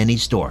available in any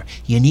store.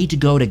 You need to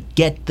go to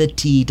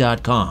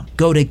getthetea.com.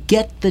 Go to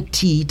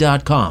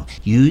getthetea.com.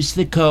 Use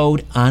the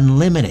code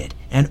UNLIMITED,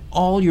 and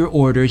all your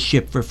orders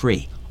ship for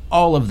free.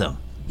 All of them.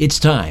 It's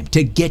time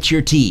to get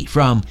your tea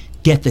from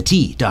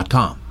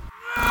getthetea.com.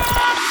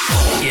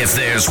 If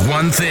there's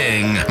one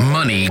thing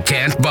money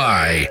can't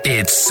buy,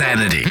 it's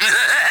sanity.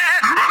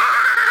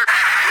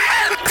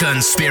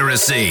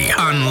 Conspiracy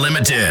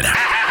Unlimited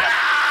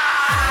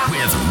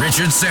with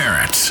Richard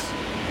Syrett.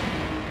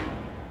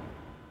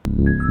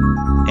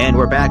 And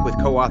we're back with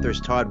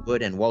co-authors Todd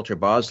Wood and Walter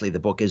Bosley. The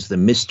book is The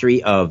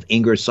Mystery of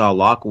Ingersoll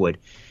Lockwood.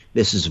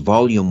 This is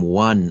volume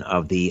 1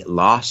 of the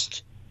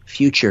Lost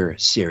Future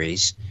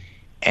series.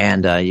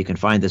 And you can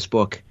find this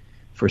book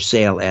for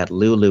sale at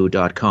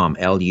lulu.com,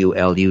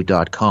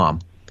 Lulu.com.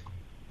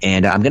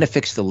 And I'm going to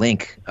fix the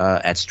link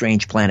at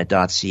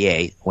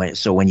strangeplanet.ca.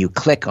 So when you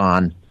click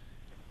on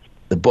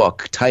the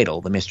book title,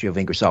 The Mystery of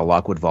Ingersoll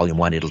Lockwood, Volume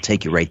 1, it'll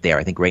take you right there.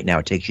 I think right now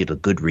it takes you to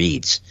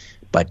Goodreads.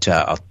 But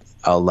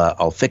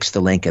I'll fix the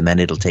link, and then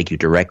it'll take you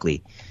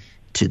directly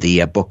to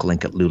the book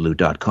link at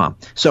lulu.com.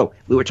 So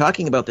we were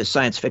talking about this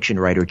science fiction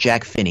writer,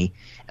 Jack Finney,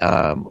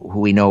 who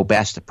we know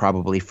best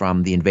probably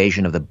from the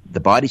invasion of the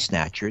Body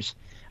Snatchers.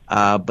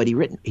 But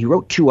he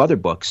wrote 2 other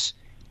books,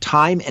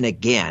 Time and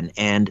Again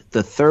and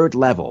The Third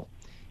Level.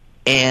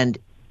 And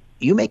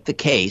you make the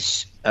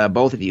case,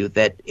 both of you,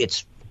 that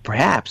it's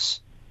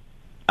perhaps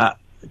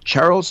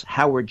Charles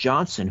Howard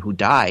Johnson, who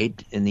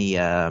died in the,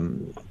 I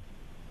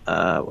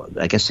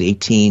guess,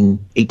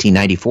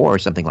 1894 or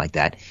something like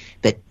that,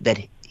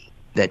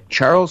 that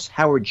Charles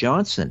Howard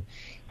Johnson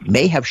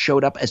may have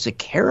showed up as a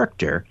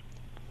character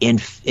in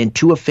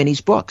 2 of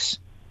Finney's books.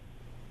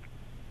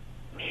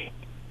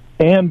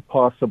 And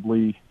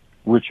possibly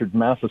Richard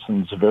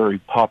Matheson's very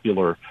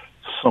popular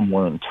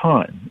Somewhere in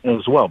Time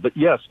as well. But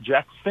yes,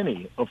 Jack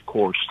Finney, of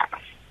course,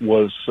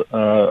 is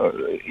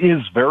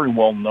very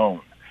well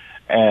known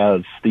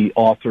as the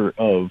author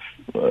of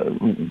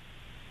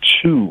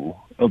 2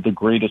 of the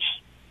greatest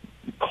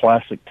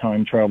classic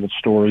time travel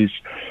stories.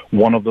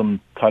 One of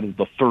them titled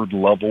The Third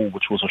Level,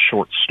 which was a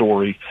short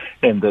story,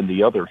 and then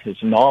the other,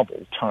 his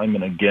novel, Time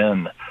and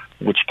Again,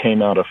 which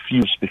came out a few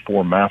years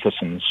before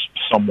Matheson's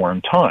Somewhere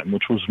in Time,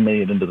 which was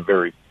made into the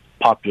very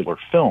popular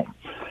film.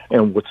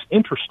 And what's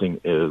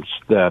interesting is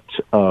that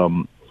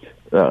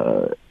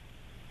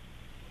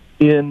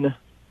in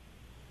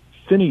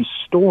Finney's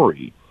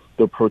story,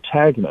 the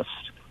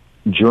protagonist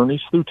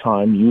journeys through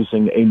time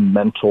using a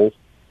mental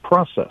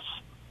process,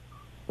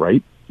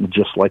 right?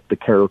 Just like the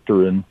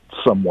character in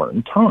Somewhere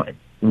in Time,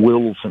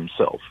 wills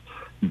himself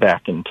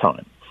back in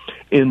time.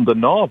 In the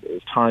novel,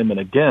 time and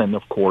again,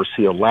 of course,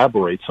 he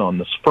elaborates on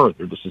this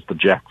further. This is the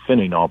Jack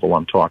Finney novel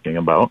I'm talking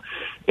about.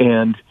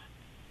 And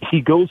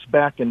he goes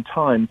back in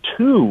time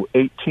to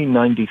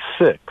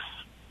 1896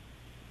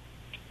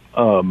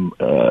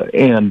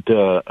 and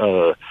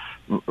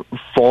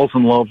falls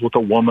in love with a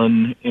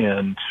woman,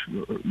 and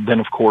then,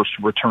 of course,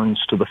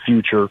 returns to the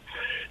future.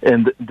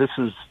 And this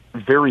is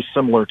very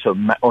similar to,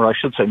 or I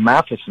should say,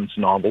 Matheson's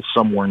novel,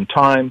 Somewhere in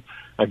Time.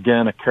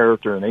 Again, a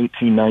character in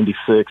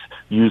 1896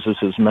 uses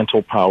his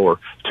mental power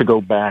to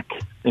go back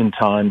in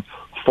time,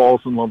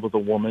 falls in love with a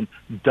woman,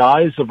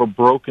 dies of a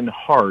broken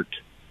heart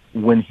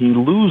when he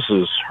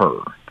loses her.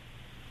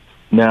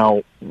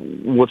 Now,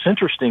 what's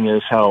interesting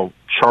is how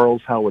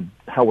Charles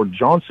Howard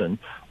Johnson,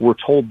 we're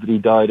told that he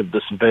died of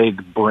this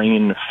vague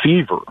brain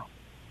fever.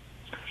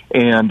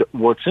 And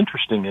what's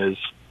interesting is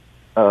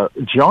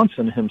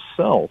Johnson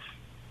himself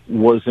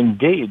was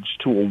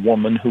engaged to a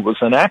woman who was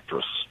an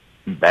actress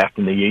back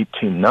in the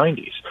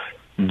 1890s,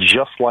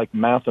 just like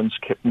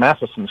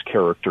Matheson's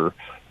character,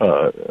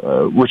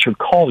 Richard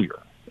Collier,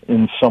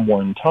 in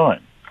Somewhere in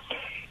Time.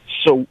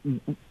 So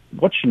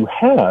what you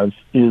have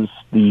is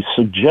the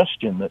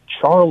suggestion that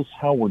Charles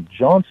Howard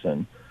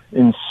Johnson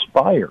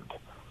inspired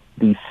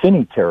the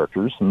Finney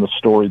characters in the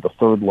story The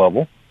Third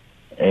Level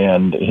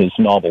and his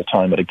novel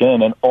Time and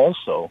Again, and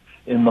also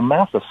in the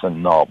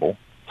Matheson novel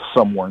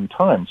Somewhere in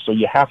Time. So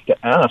you have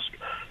to ask,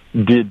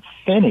 did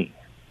Finney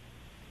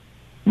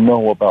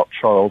know about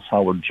Charles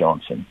Howard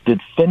Johnson?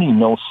 Did Finney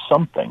know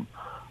something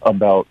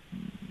about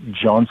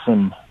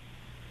Johnson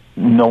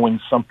knowing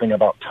something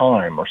about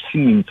time, or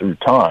seeing through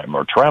time,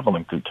 or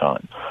traveling through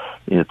time?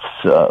 It's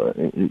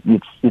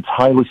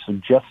highly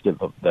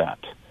suggestive of that.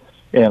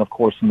 And of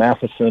course,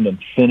 Matheson and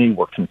Finney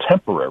were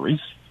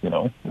contemporaries. You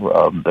know,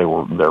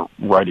 their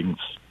writings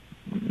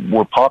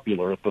were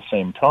popular at the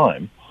same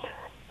time.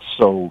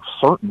 So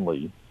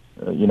certainly,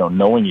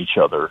 knowing each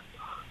other,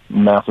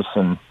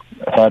 Matheson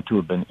had to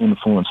have been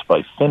influenced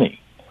by Finney.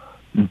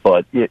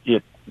 But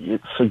it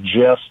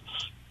suggests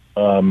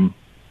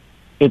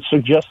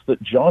that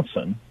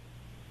Johnson,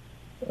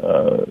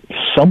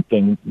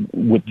 something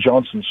with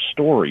Johnson's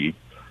story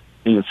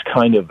is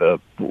kind of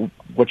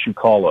what you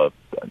call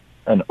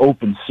an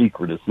open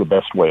secret, is the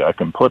best way I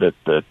can put it,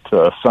 that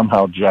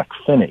somehow Jack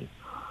Finney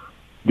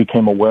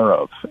became aware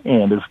of,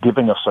 and is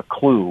giving us a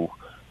clue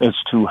as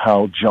to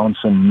how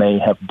Johnson may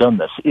have done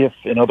this. If,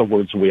 in other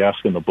words, we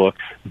ask in the book,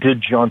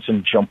 did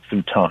Johnson jump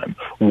through time?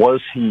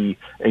 Was he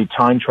a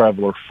time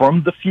traveler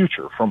from the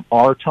future, from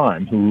our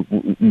time, who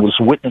was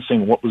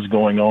witnessing what was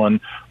going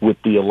on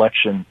with the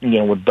election,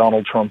 with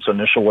Donald Trump's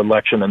initial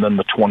election and then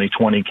the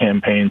 2020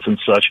 campaigns and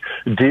such?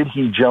 Did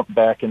he jump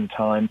back in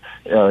time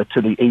to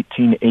the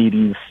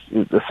 1880s,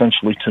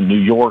 essentially to New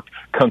York,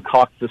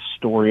 concoct this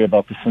story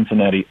about the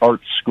Cincinnati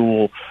Art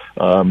School,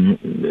 live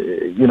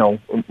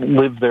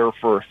there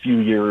for a few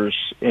years,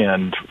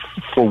 and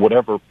for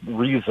whatever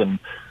reason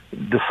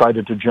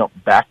decided to jump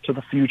back to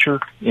the future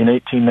in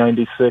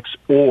 1896?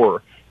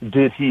 Or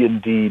did he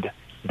indeed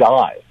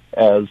die,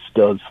 as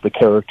does the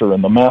character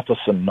in the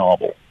Matheson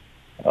novel?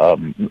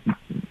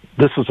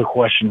 This is a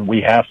question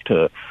we had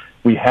to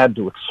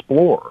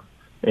explore,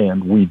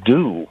 and we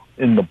do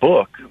in the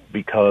book,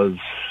 because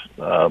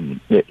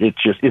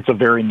it's a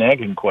very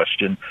nagging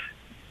question,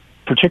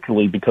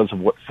 particularly because of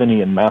what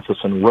Finney and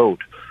Matheson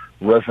wrote,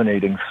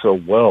 resonating so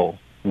well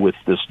with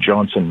this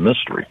Johnson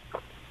mystery.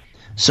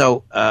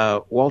 So,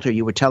 Walter,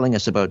 you were telling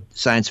us about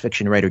science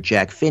fiction writer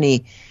Jack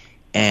Finney,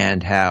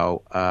 and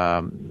how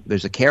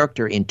there's a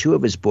character in two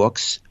of his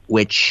books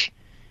which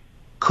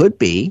could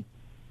be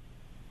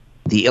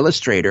the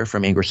illustrator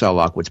from Ingersoll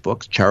Lockwood's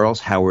books,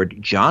 Charles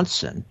Howard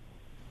Johnson.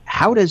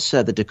 How does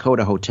the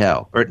Dakota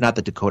Hotel, or not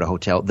the Dakota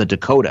Hotel, the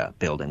Dakota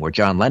building where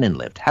John Lennon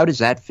lived, how does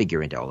that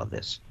figure into all of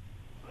this?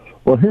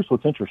 Well, here's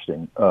what's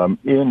interesting.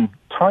 In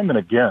Time and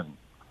Again,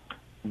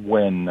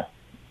 when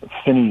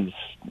Finney's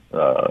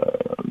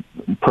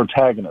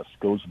protagonist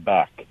goes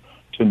back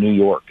to New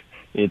York,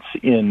 it's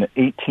in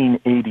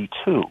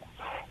 1882,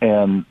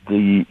 and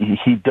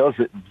he does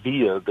it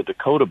via the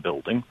Dakota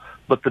building,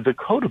 but the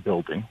Dakota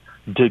building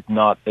did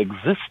not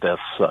exist as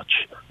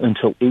such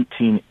until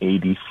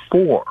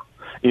 1884.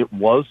 It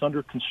was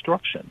under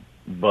construction,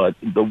 but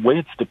the way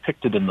it's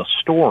depicted in the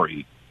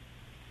story,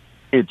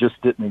 it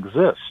just didn't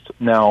exist.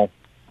 Now,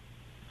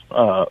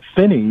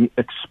 Finney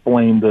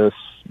explained this,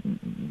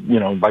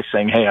 by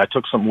saying, hey, I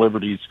took some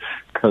liberties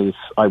because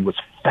I was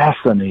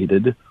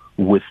fascinated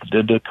with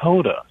the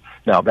Dakota.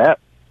 Now, that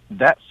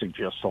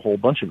suggests a whole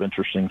bunch of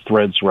interesting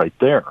threads right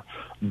there.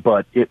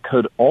 But it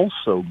could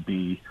also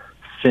be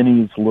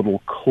Finney's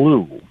little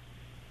clue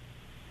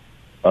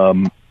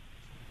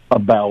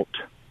about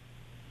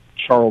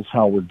Charles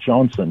Howard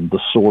Johnson,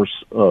 the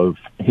source of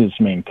his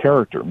main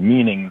character,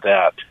 meaning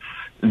that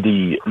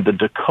the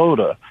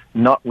Dakota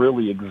not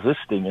really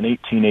existing in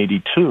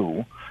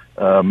 1882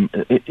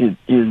 it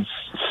is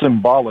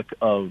symbolic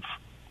of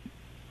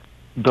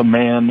the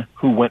man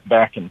who went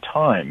back in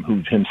time,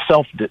 who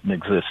himself didn't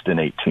exist in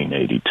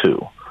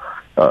 1882.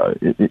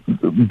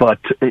 But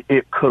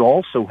it could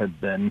also have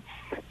been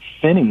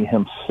Finney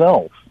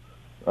himself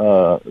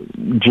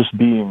just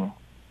being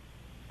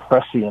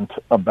prescient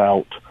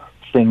about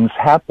things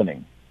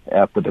happening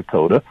at the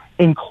Dakota,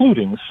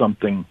 including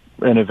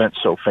an event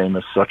so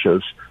famous such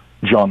as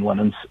John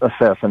Lennon's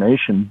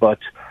assassination. But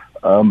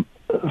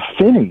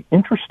Finney,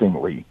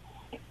 interestingly,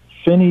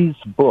 Finney's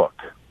book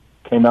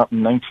came out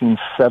in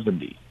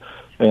 1970,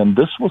 and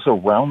this was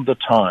around the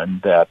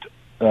time that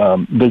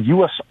the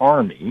U.S.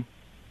 Army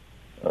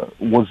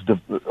was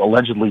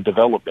allegedly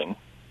developing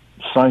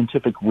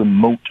scientific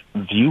remote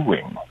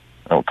viewing,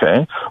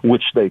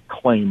 which they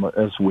claim,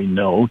 as we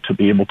know, to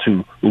be able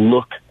to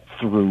look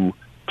through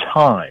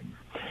time.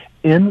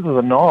 In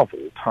the novel,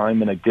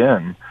 time and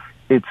again,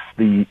 it's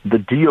the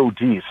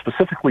DoD,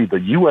 specifically the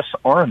U.S.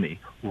 Army,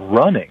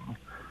 running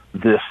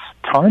this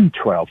time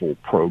travel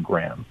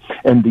program.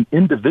 And the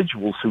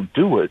individuals who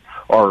do it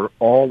are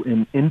all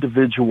in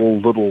individual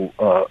little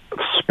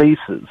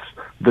spaces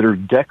that are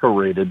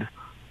decorated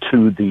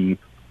to the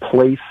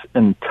place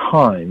and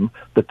time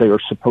that they are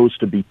supposed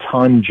to be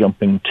time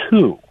jumping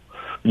to.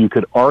 You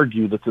could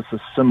argue that this is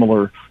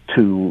similar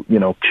to,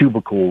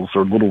 cubicles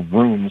or little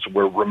rooms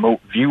where remote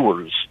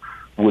viewers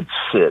would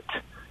sit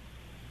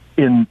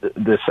in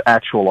this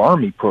actual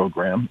Army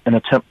program and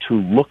attempt to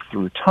look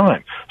through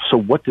time. So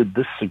what did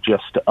this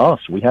suggest to us?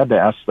 We had to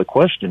ask the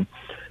question,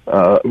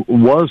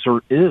 was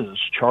or is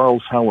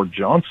Charles Howard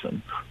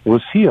Johnson,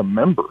 was he a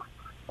member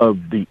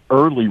of the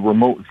early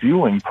remote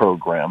viewing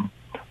program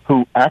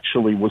who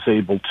actually was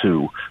able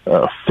to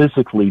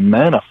physically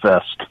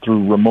manifest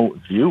through remote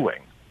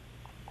viewing,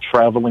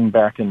 traveling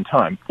back in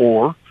time?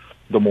 Or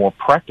the more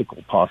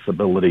practical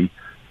possibility,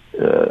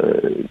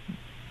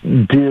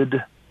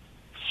 did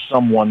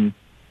someone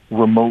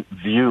remote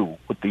view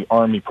with the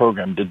Army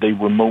program? Did they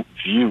remote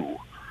view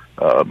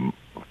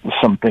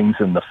some things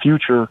in the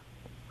future,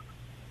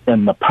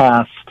 in the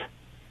past,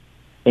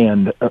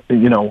 and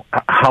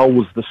how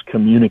was this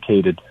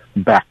communicated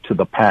back to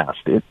the past?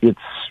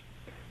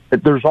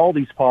 There's all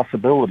these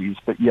possibilities,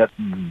 but yet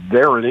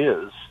there it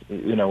is,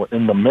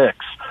 in the mix.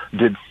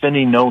 Did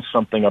Finney know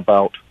something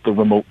about the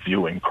remote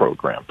viewing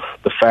program?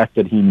 The fact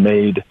that he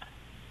made,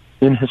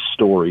 in his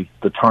story,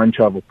 the time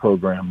travel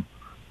program,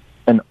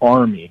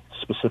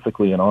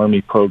 specifically an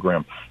Army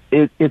program,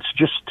 it's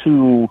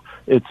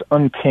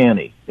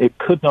uncanny. It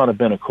could not have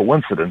been a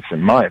coincidence,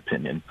 in my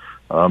opinion.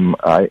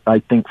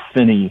 I think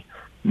Finney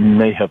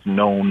may have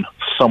known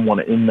someone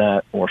in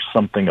that or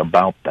something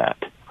about that,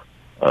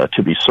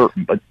 to be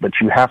certain. But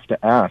you have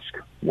to ask,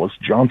 was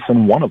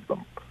Johnson one of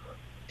them?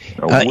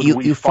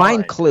 You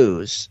find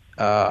clues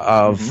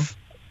of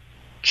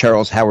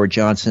Charles Howard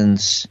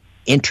Johnson's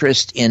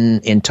interest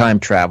in time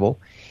travel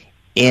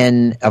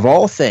in, of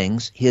all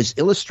things, his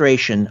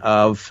illustration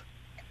of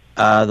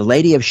The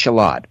Lady of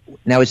Shalott.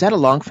 Now, is that a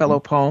Longfellow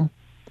poem?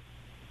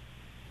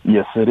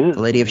 Yes, it is.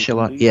 The Lady of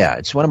Shalott. Yeah,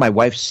 it's one of my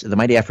wife's, the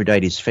Mighty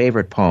Aphrodite's,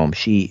 favorite poems.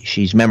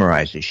 She's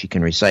memorized it. She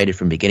can recite it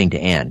from beginning to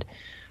end.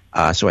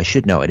 So I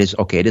should know. It is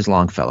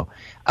Longfellow.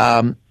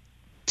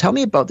 Tell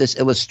me about this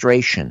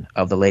illustration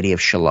of The Lady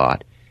of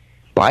Shalott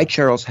by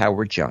Charles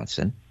Howard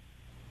Johnson,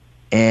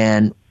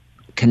 and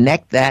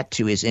connect that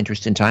to his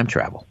interest in time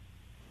travel.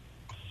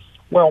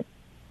 Well,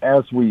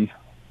 as we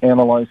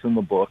analyze in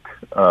the book,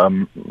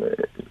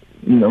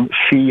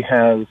 she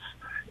has,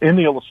 in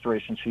the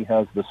illustration, she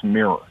has this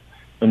mirror,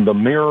 and the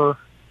mirror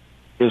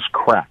is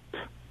cracked,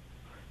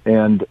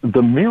 and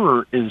the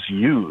mirror is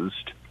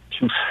used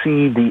to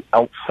see the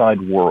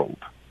outside world.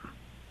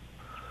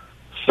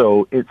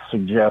 So it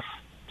suggests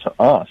to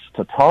us,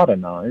 to Todd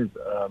and I,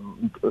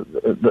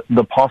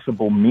 the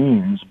possible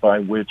means by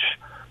which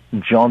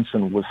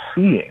Johnson was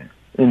seeing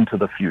into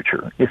the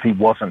future. If he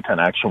wasn't an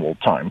actual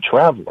time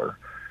traveler,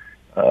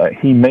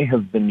 he may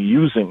have been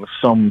using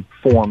some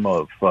form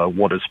of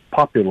what is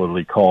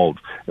popularly called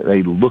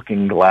a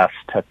looking glass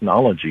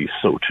technology,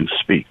 so to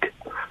speak,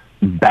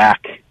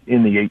 back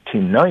in the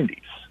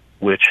 1890s,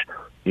 which,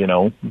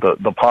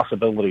 the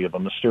possibility of a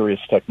mysterious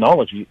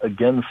technology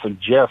again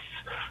suggests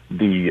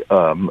the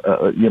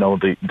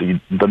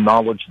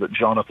knowledge that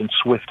Jonathan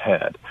Swift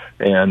had,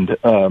 and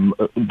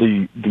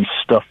the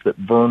stuff that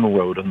Verne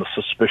wrote, and the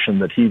suspicion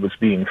that he was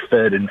being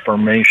fed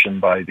information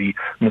by the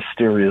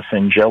mysterious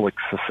angelic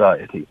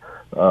society.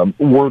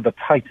 Were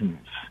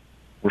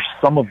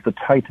some of the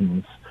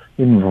Titans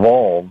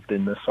involved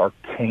in this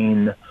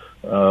arcane,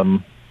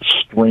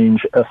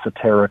 strange,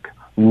 esoteric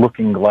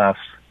looking glass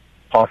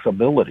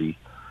possibility?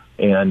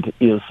 And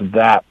is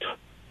that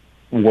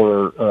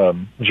where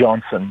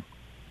Johnson,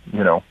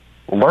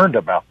 learned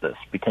about this,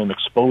 became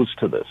exposed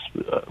to this?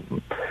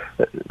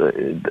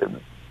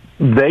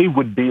 They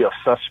would be a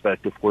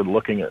suspect if we're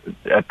looking at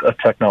a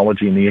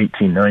technology in the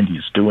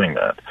 1890s doing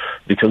that,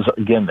 because,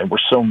 again, they were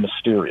so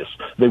mysterious.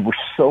 They were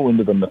so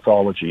into the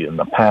mythology in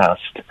the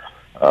past.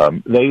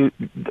 They,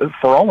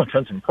 for all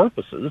intents and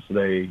purposes,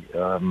 they,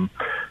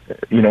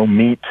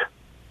 meet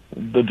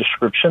the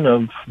description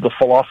of the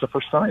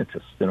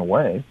philosopher-scientist, in a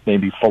way,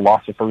 maybe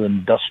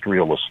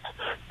philosopher-industrialist,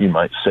 you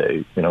might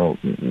say,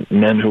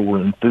 men who were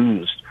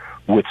enthused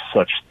with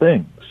such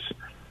things.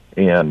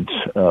 And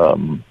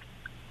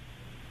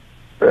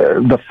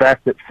the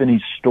fact that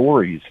Finney's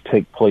stories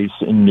take place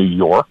in New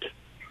York,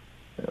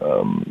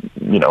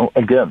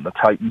 again, the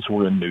Titans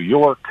were in New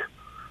York.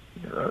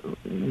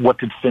 What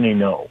did Finney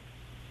know?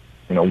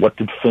 What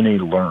did Finney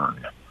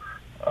learn?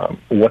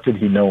 What did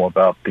he know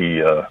about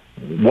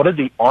what did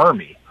the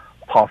Army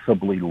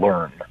possibly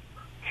learn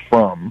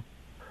from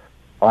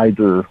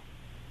either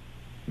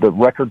the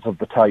records of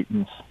the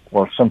Titans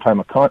or some type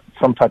of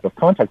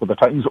contact with the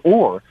Titans,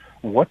 or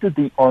what did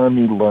the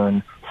Army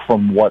learn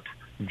from what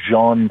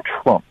John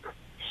Trump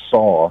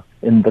saw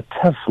in the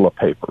Tesla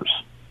papers?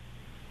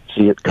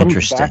 See, it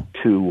comes back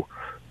to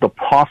the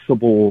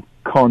possible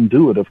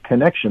conduit of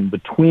connection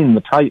between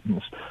the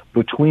Titans,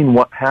 between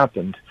what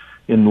happened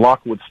in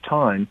Lockwood's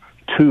time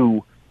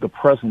to the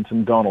present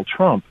in Donald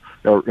Trump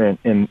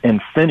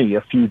and Finney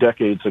a few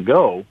decades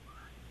ago.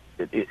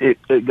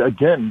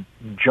 Again,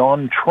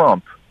 John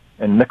Trump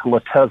and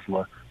Nikola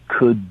Tesla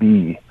could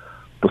be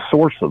the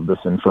source of this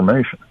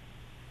information.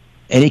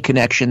 Any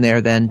connection there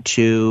then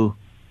to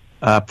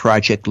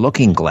Project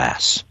Looking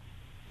Glass?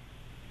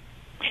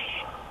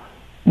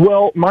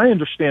 Well, my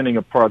understanding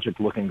of Project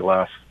Looking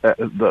Glass,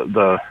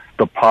 the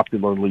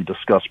popularly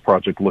discussed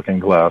Project Looking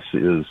Glass,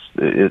 is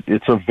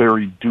it's a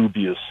very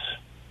dubious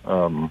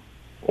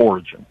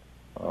origin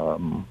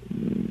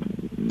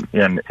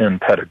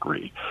and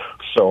pedigree.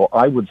 So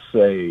I would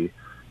say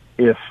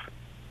if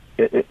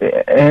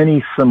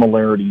any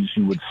similarities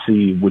you would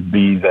see would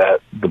be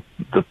that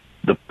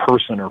the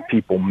person or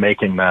people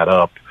making that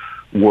up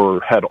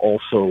had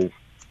also,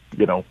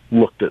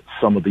 looked at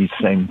some of these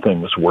same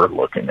things we're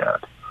looking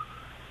at.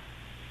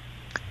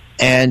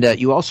 And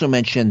you also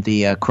mentioned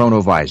the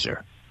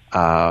chronovisor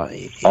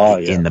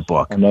in the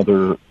book.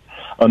 Another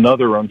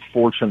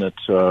unfortunate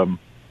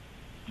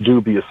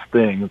dubious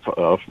thing.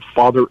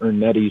 Father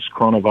Ernetti's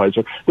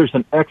chronovisor. There's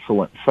an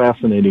excellent,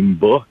 fascinating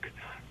book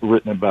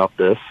written about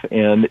this,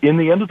 and in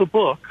the end of the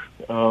book,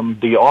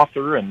 the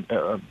author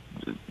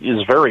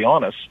is very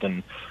honest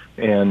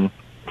and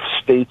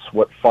states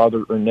what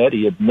Father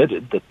Ernetti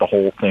admitted, that the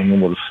whole thing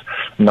was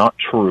not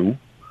true.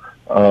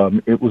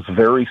 It was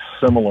very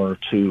similar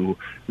to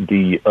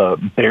the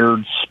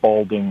Baird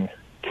Spalding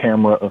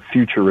camera of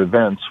future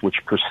events, which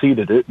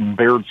preceded it, and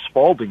Baird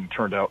Spalding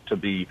turned out to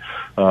be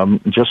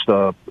just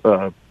a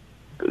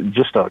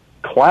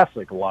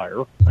classic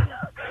liar.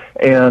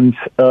 And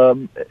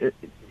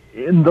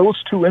in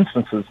those two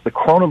instances, the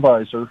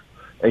chronovisor,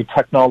 a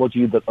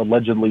technology that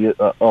allegedly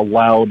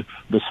allowed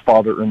this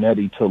Father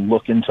Ernetti to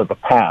look into the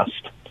past,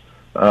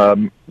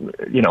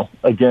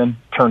 again,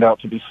 turned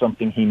out to be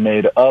something he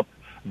made up,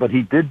 but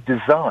he did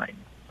design.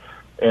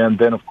 And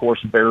then, of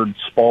course, Baird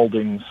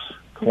Spalding's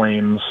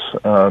claims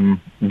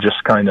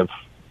just kind of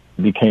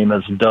became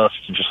as dust,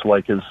 just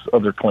like his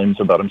other claims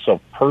about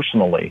himself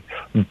personally.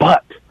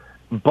 But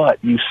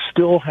you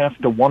still have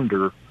to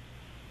wonder,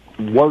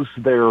 was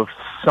there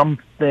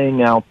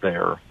something out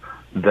there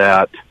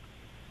that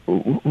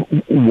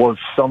was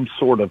some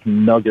sort of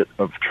nugget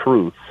of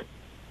truth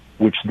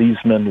which these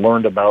men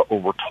learned about or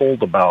were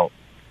told about,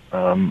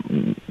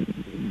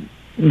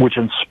 which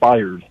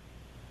inspired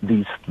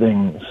these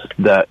things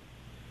that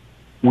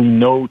we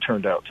know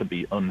turned out to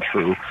be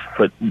untrue,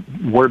 but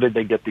where did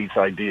they get these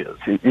ideas?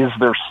 Is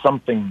there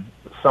something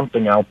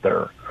out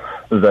there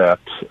that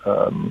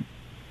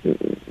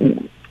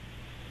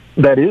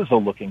that is a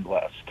looking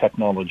glass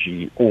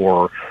technology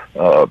or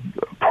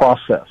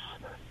process?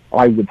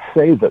 I would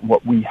say that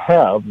what we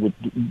have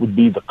would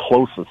be the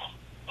closest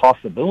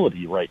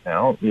possibility right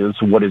now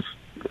is what is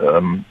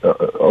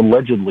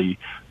allegedly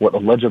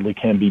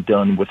can be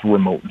done with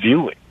remote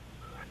viewing.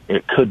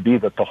 It could be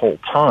that the whole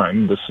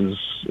time this is,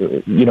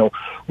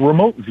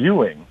 remote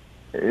viewing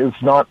is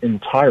not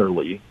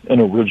entirely an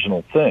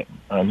original thing.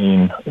 I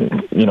mean,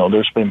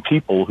 there's been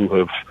people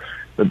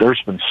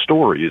there's been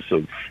stories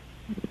of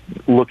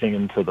looking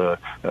into the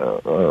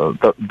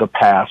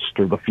past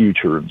or the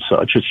future and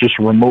such. It's just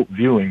remote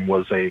viewing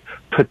was a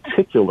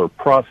particular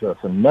process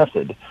and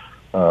method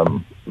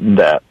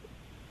that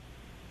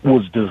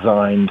was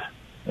designed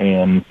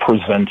and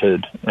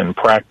presented and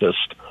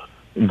practiced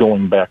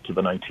going back to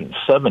the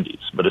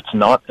 1970s, but it's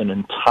not an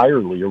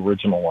entirely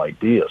original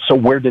idea. So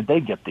where did they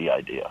get the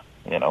idea?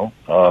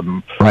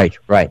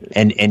 Right.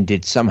 And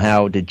did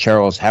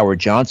Charles Howard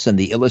Johnson,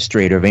 the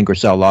illustrator of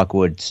Ingersoll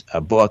Lockwood's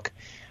book,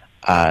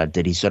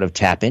 did he sort of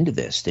tap into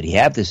this? Did he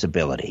have this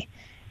ability?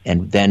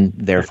 And then,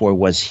 therefore,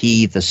 was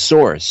he the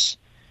source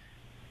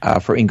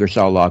for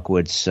Ingersoll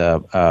Lockwood's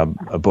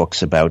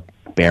books about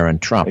Baron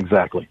Trump?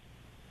 Exactly.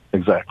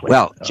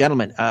 Well,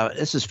 gentlemen,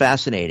 this is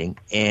fascinating,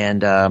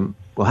 and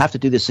we'll have to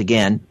do this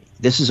again.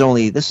 This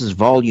is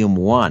volume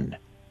 1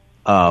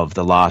 of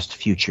the Lost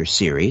Future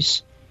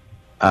series.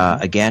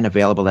 Again,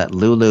 available at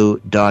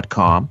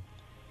lulu.com.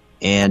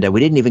 And we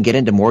didn't even get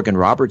into Morgan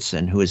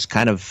Robertson, who is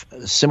kind of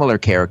a similar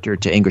character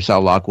to Ingersoll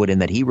Lockwood in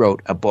that he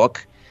wrote a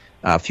book,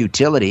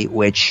 Futility,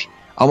 which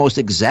almost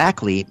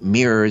exactly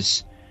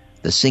mirrors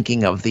the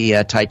sinking of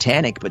the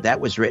Titanic. But that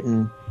was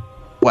written,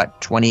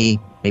 20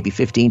 maybe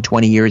 15,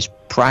 20 years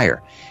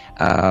prior.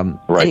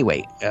 Right.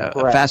 Anyway,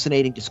 a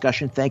fascinating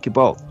discussion. Thank you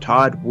both,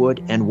 Todd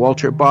Wood and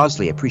Walter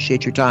Bosley.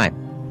 Appreciate your time.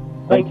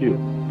 Thank you.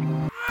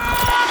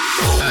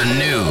 A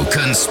new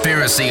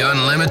Conspiracy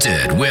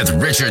Unlimited with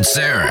Richard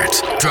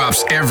Syrett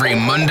drops every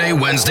Monday,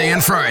 Wednesday,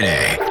 and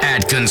Friday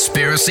at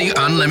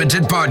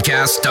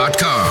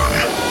conspiracyunlimitedpodcast.com.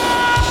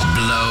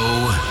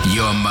 Blow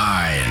your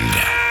mind.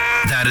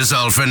 That is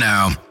all for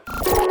now.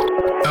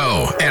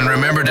 Oh, and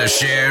remember to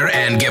share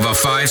and give a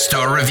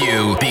 5-star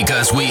review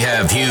because we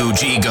have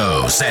huge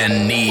egos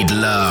and need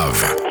love.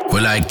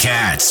 We're like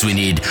cats. We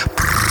need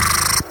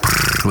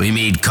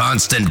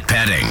constant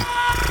petting.